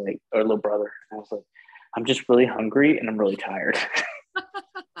I was like, or little brother, and I was like, I'm just really hungry and I'm really tired.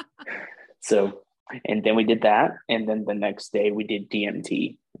 So, and then we did that, and then the next day we did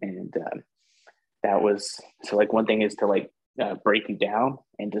DMT, and that was, so like one thing is to like break you down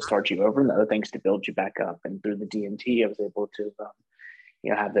and to start you over, and the other thing is to build you back up. And through the DMT, I was able to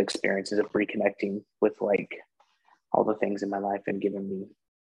have the experiences of reconnecting with like all the things in my life and giving me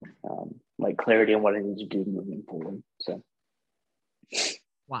like clarity on what I need to do moving forward. So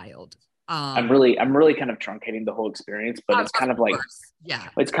wild. I'm really kind of truncating the whole experience, but it's kind of like, yeah,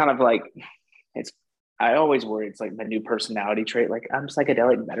 it's kind of like, I always worry it's like my new personality trait. Like I'm a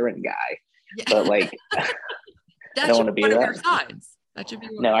psychedelic veteran guy, yeah. But like, I That don't should want to be be one of that. your signs. That should be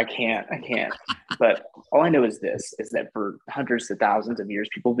one. No, I can't. But all I know is this, is that for hundreds of thousands of years,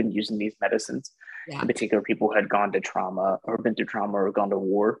 people have been using these medicines. Yeah. In particular, people who had gone to trauma or been through trauma or gone to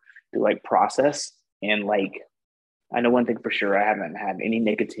war to like process. And like, I know one thing for sure, I haven't had any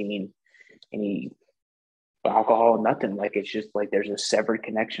nicotine, any alcohol, nothing. Like, it's just like there's a severed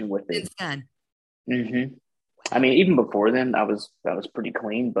connection with it. Since then. Mm-hmm. I mean, even before then, I was pretty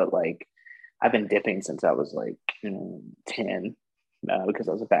clean, but like I've been dipping since I was like 10 because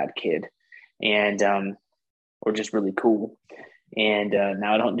I was a bad kid, and or just really cool. And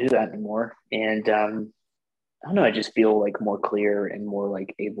now I don't do that anymore. And I don't know, I just feel like more clear and more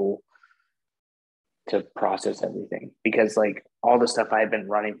like able to process everything, because like all the stuff I had been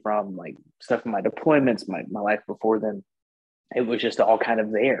running from, like stuff in my deployments, my life before then, it was just all kind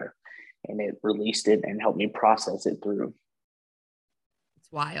of there, and it released it and helped me process it through.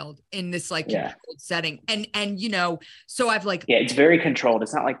 It's wild in this like Yeah. controlled setting. And you know, so I've like, Yeah, it's very controlled.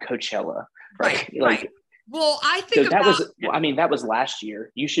 It's not like Coachella. right. Like, well, I so think that about, was, I mean, that was last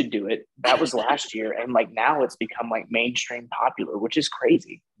year. You should do it. That was last year. And like now it's become like mainstream popular, which is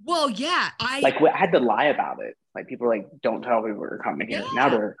crazy. well, yeah, Like I had to lie about it. Like people are like, don't tell people we're coming here.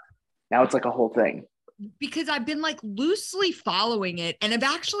 Now it's like a whole thing. because I've been like loosely following it. And I've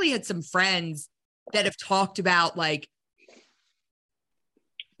actually had some friends that have talked about like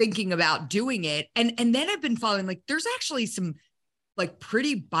thinking about doing it. And then I've been following, like, there's actually some like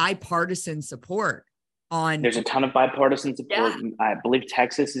pretty bipartisan support on. There's a ton of bipartisan support. Yeah. I believe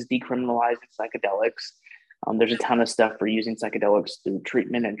Texas is decriminalizing psychedelics. There's a ton of stuff for using psychedelics through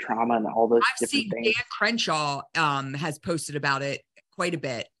treatment and trauma and all those I've different seen things. Dan Crenshaw has posted about it quite a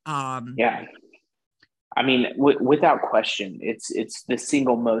bit. Yeah. I mean, without question, it's the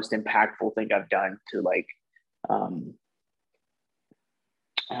single most impactful thing I've done to like,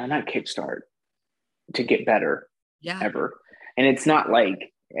 not kickstart, to get better ever. And it's not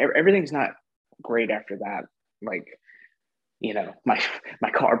like everything's not great after that. Like, you know, my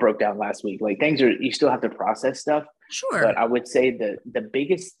car broke down last week. Like things are, you still have to process stuff. Sure. But I would say that the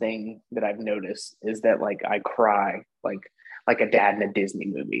biggest thing that I've noticed is that like I cry like a dad in a Disney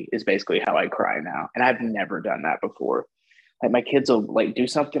movie is basically how I cry now. And I've never done that before. Like my kids will like do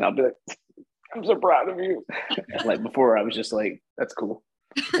something, I'll be like, I'm so proud of you. Like before I was just like, that's cool.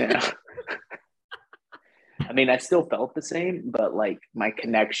 Yeah. I mean, I still felt the same, but like my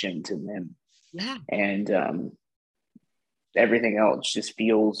connection to them and everything else just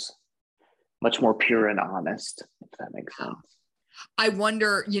feels much more pure and honest, if that makes sense. I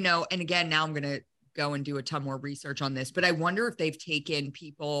wonder, you know, and again, now I'm going to go and do a ton more research on this, but I wonder if they've taken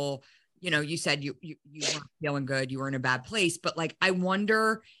people, you know, you said you weren't feeling good, you were in a bad place, but like, I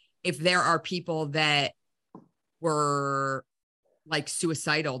wonder if there are people that were like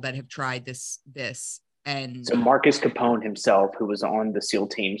suicidal that have tried this. And so Marcus Capone himself, who was on the SEAL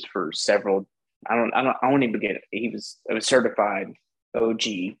teams for several, I won't even get it. He was a certified OG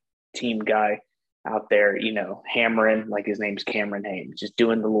team guy out there, you know, hammering, like his name's Cameron Haynes, just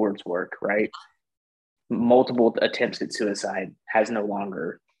doing the Lord's work, right? Multiple attempts at suicide, has no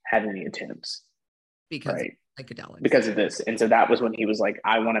longer had any attempts. Because of psychedelics. Because of this. And so that was when he was like,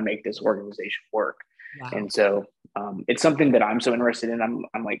 I want to make this organization work. Wow. And so it's something that I'm so interested in.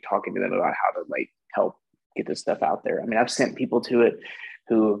 I'm like talking to them about how to like help get this stuff out there. I mean, I've sent people to it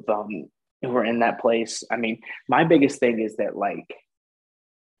who are in that place. I mean, my biggest thing is that like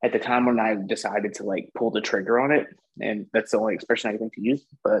at the time when I decided to like pull the trigger on it, and that's the only expression I think to use,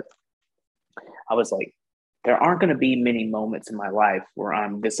 but I was like, there aren't going to be many moments in my life where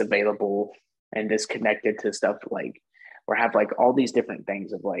I'm this available and this connected to stuff, like where I have like all these different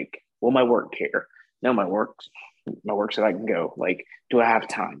things of like, will my work care? No, my work so I can go. Like, do I have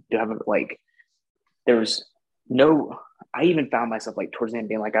time? Do I have like, there's no, I even found myself like towards the end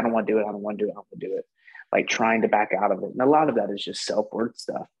being like, I don't want to do it. I don't want to do it. I don't want to do it. Like trying to back out of it. And a lot of that is just self-worth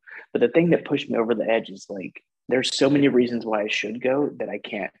stuff. But the thing that pushed me over the edge is like, there's so many reasons why I should go that I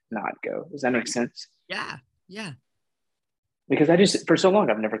can't not go. Does that make sense? Yeah. Yeah. Because I just, for so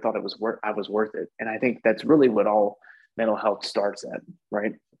long, I've never thought I was worth it. And I think that's really what all mental health starts at,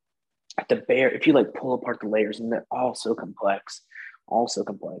 right? If you like pull apart the layers, and they're all so complex.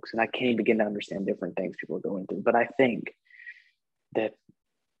 And I can't even begin to understand different things people are going through. But I think that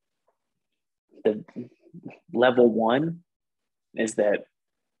the level one is that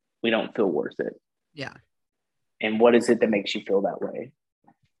we don't feel worth it. Yeah. And what is it that makes you feel that way?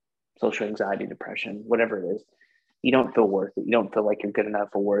 Social anxiety, depression, whatever it is. You don't feel worth it. You don't feel like you're good enough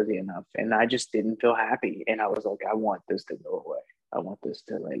or worthy enough. And I just didn't feel happy. And I was like, I want this to go away. I want this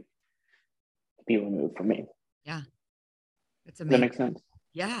to like be removed from me. Yeah. It's amazing. Does that make sense?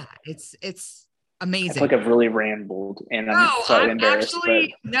 Yeah. It's Amazing. I feel like I've really rambled and I'm No, slightly embarrassed.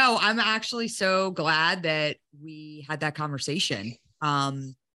 I'm actually so glad that we had that conversation.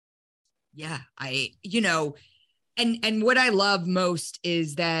 Yeah, and what I love most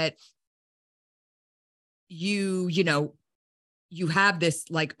is that you have this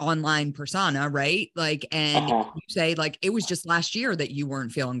like online persona, right? Like, and you say like, it was just last year that you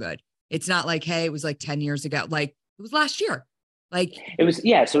weren't feeling good. It's not like, hey, it was like 10 years ago. Like it was last year. Like it was,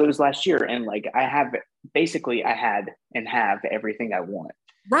 yeah. So it was last year. And like, I had and have everything I want.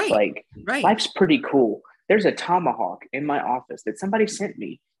 Right. Like right. life's pretty cool. There's a tomahawk in my office that somebody sent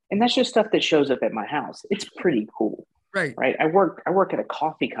me. And that's just stuff that shows up at my house. It's pretty cool. Right. Right. I work at a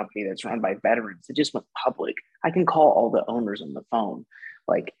coffee company that's run by veterans. It just went public. I can call all the owners on the phone.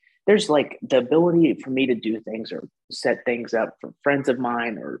 Like there's like the ability for me to do things or set things up for friends of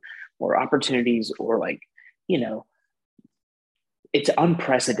mine or opportunities or like, it's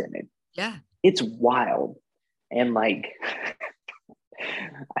unprecedented. Yeah. It's wild. And like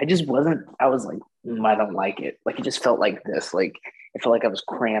I was like, I don't like it. Like it just felt like this. Like it felt like I was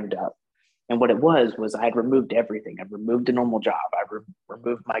crammed up. And what it was I had removed everything. I removed a normal job. I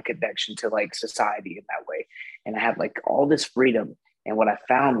removed my connection to like society in that way. And I had like all this freedom. And what I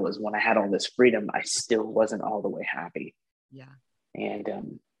found was when I had all this freedom, I still wasn't all the way happy. Yeah.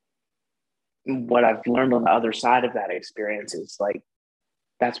 And what I've learned on the other side of that experience is like,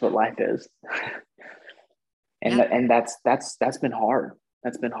 that's what life is. And that's been hard.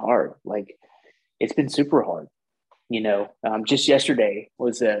 That's been hard. Like it's been super hard. Just yesterday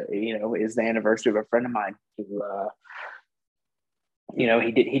was is the anniversary of a friend of mine who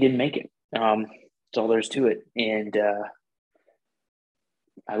he didn't make it. That's all there's to it. And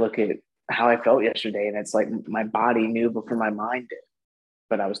I look at how I felt yesterday, and it's like my body knew before my mind did.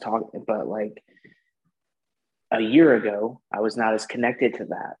 But like a year ago, I was not as connected to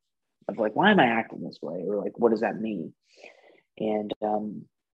that. Of like, why am I acting this way? Or like, what does that mean? And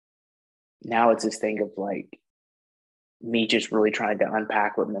now it's this thing of like me just really trying to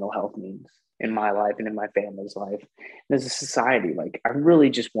unpack what mental health means in my life and in my family's life. And as a society, like I really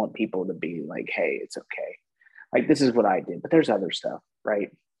just want people to be like, hey, it's okay. Like this is what I did, but there's other stuff,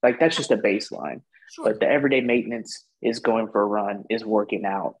 right? Like that's just a baseline. Sure. But the everyday maintenance is going for a run, is working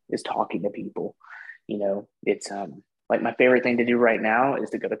out, is talking to people. It's like my favorite thing to do right now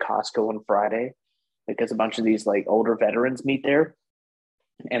is to go to Costco on Friday because a bunch of these like older veterans meet there.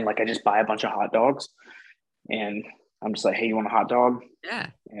 And like I just buy a bunch of hot dogs and I'm just like, hey, you want a hot dog? Yeah.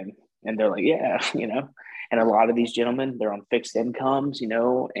 And they're like, yeah, and a lot of these gentlemen, they're on fixed incomes,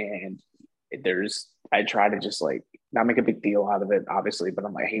 and I try to just like not make a big deal out of it, obviously, but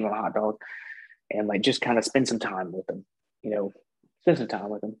I'm like, hey, you want a hot dog? And like, just kind of spend some time with them, spend some time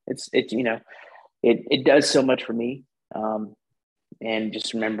with them. It does so much for me. And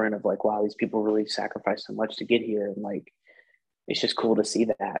just remembering of like, wow, these people really sacrificed so much to get here. And like, it's just cool to see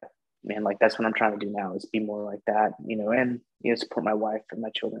that. Man, like that's what I'm trying to do now is be more like that, and support my wife and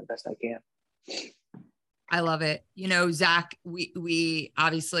my children the best I can. I love it. Zach, we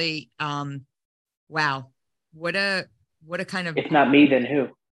obviously, wow, what a kind of, if not me, then who?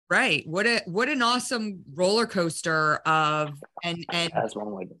 Right. What an awesome roller coaster of, and that's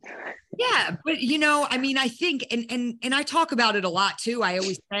one way. Yeah. But I think, and I talk about it a lot too. I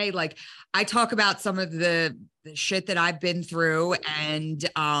always say, like, I talk about some of the shit that I've been through. And,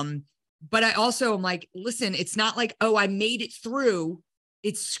 but I also am like, listen, it's not like, oh, I made it through.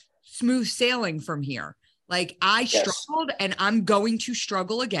 It's smooth sailing from here. Like I struggled and I'm going to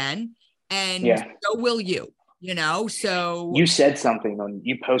struggle again. And so will you, so you said something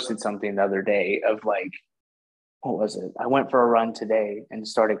you posted something the other day of like, what was it? I went for a run today and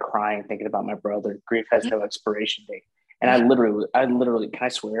started crying, thinking about my brother. Grief has no expiration date. And I literally, can I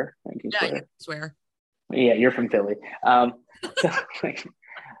swear? Can you swear? Yeah, you swear. Yeah, you're from Philly. So like,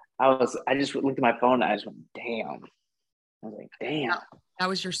 I just looked at my phone and I just went, damn. I was like, damn. That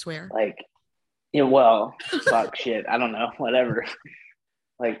was your swear? Like, well, fuck shit. I don't know, whatever.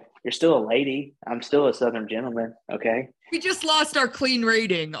 Like, you're still a lady. I'm still a Southern gentleman. Okay. We just lost our clean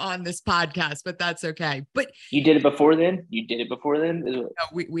rating on this podcast, but that's okay. But you did it before then? No,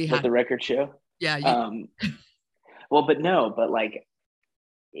 we had the record show. Yeah. Well, but like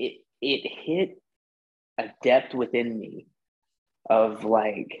it hit a depth within me of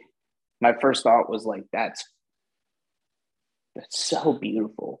like, my first thought was like, that's so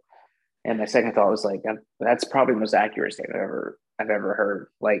beautiful. And my second thought was like, that's probably the most accurate thing I've ever heard.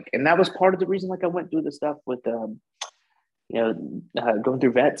 Like, and that was part of the reason, like I went through the stuff with, going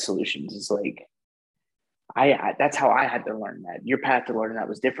through vet solutions is like, that's how I had to learn that. Your path to learning that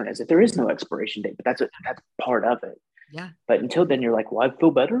was different is that there is no expiration date, but that's part of it. Yeah. But until then, you're like, well, I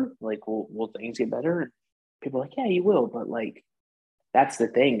feel better. Like, will things get better? And people are like, yeah, you will. But like, that's the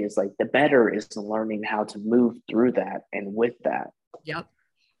thing is like the better is learning how to move through that and with that. Yep.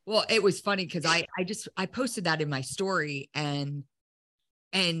 Well, it was funny because I posted that in my story and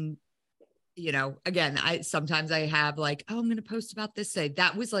you know, again, sometimes I have like, oh, I'm going to post about this day.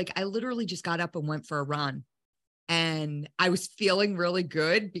 That was like, I literally just got up and went for a run and I was feeling really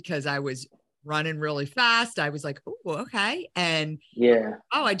good because I was running really fast. I was like, oh, okay. And yeah,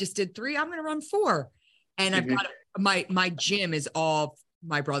 oh, I just did 3. I'm going to run 4. And I've got my gym is all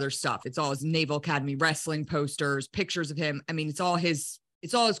my brother's stuff. It's all his Naval Academy wrestling posters, pictures of him. I mean, it's all his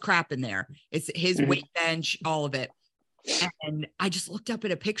crap in there. It's his weight bench, all of it. And I just looked up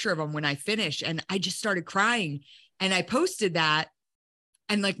at a picture of him when I finished and I just started crying and I posted that.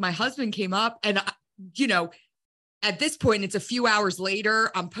 And like my husband came up and, you know, at this point, it's a few hours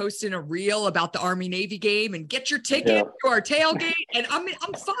later, I'm posting a reel about the Army Navy game and get your ticket to our tailgate. And I'm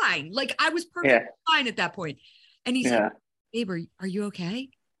fine. Like I was perfectly fine at that point. And he's like, babe, are you okay?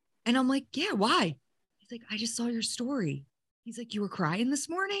 And I'm like, yeah, why? He's like, I just saw your story. He's like, you were crying this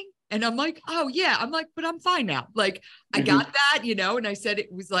morning? And I'm like, oh yeah. I'm like, but I'm fine now. Like I got that, you know, and I said,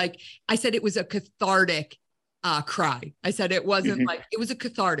 it was a cathartic cry. I said, it wasn't like, it was a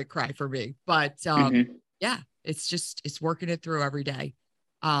cathartic cry for me, but yeah, it's working it through every day.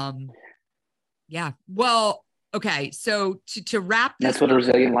 Yeah. Well, okay. So to wrap this, that's what a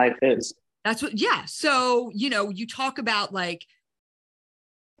resilient life is. That's what, yeah. So, you know, you talk about like,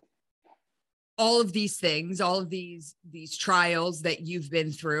 all of these things, all of these trials that you've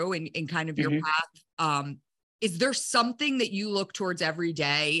been through in kind of your path. Is there something that you look towards every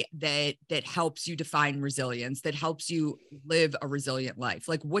day that helps you define resilience, that helps you live a resilient life?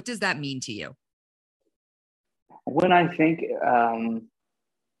 Like, what does that mean to you? When I think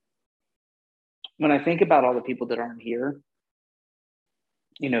about all the people that aren't here,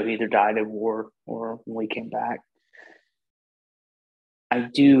 you know, either died in war or when we came back, I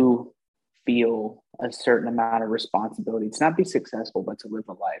do feel a certain amount of responsibility to not be successful, but to live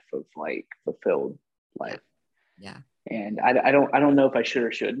a life of like fulfilled life. Yeah. And I don't know if I should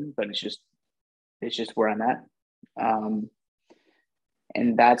or shouldn't, but it's just where I'm at.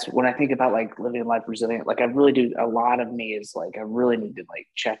 And that's when I think about like living life resilient, like I really do. A lot of me is like, I really need to like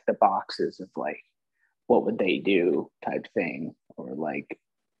check the boxes of like, what would they do type thing, or like,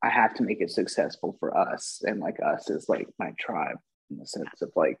 I have to make it successful for us. And like us is like my tribe in the sense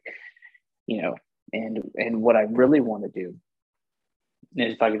of like, you know, and what I really want to do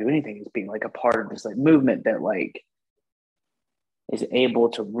is, if I could do anything, is being like a part of this like movement that like is able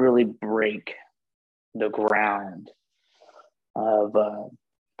to really break the ground of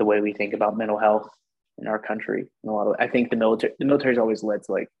the way we think about mental health in our country. And I think the military's always led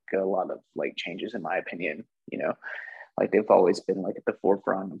to like a lot of like changes, in my opinion. You know, like they've always been like at the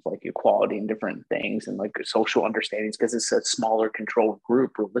forefront of like equality and different things and like social understandings, because it's a smaller controlled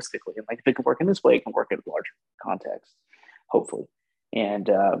group realistically. And like if it can work in this way, it can work in a larger context, hopefully. And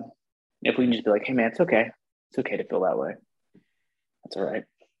if we can just be like, hey man, it's okay to feel that way. That's all right.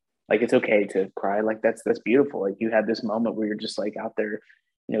 Like it's okay to cry. Like that's beautiful. Like you had this moment where you're just like out there,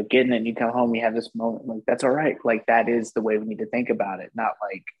 you know, getting it, and you come home, you have this moment, like that's all right. Like that is the way we need to think about it. Not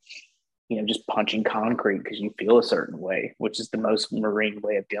like, you know, just punching concrete because you feel a certain way, which is the most marine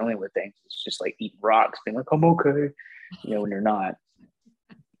way of dealing with things. It's just like eating rocks, being like, I'm okay, you know, when you're not.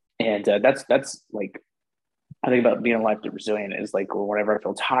 And that's like, I think about being a life resilient is like whenever I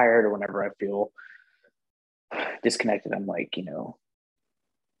feel tired or whenever I feel disconnected, I'm like, you know,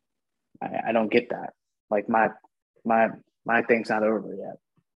 I don't get that. Like my thing's not over yet.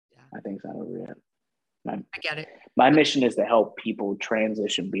 Yeah. My thing's not over yet. I get it. My mission is to help people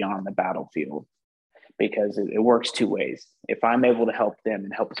transition beyond the battlefield, because it works two ways. If I'm able to help them,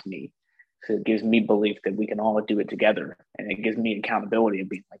 it helps me. So it gives me belief that we can all do it together, and it gives me accountability of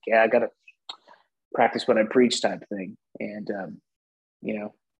being like, yeah, I got to practice what I preach type thing. And, you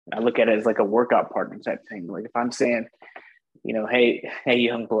know, I look at it as like a workout partner type thing. Like if I'm saying, you know, hey,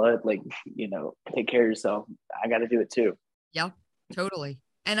 young blood, like, you know, take care of yourself, I got to do it too. Yeah, totally.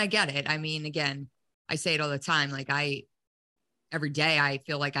 And I get it. I mean, again, I say it all the time. Like every day I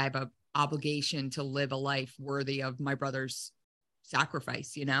feel like I have a obligation to live a life worthy of my brother's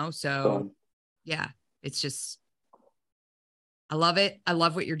sacrifice, you know? So yeah, it's just, I love it. I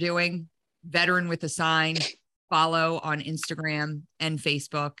love what you're doing. Veteran with a Sign, follow on Instagram and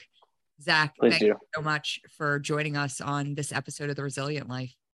Facebook. Zach, thank you so much for joining us on this episode of The Resilient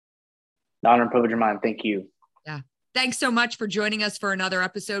Life. The honor and privilege of mine. Thank you. Yeah. Thanks so much for joining us for another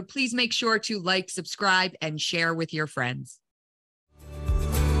episode. Please make sure to like, subscribe, and share with your friends.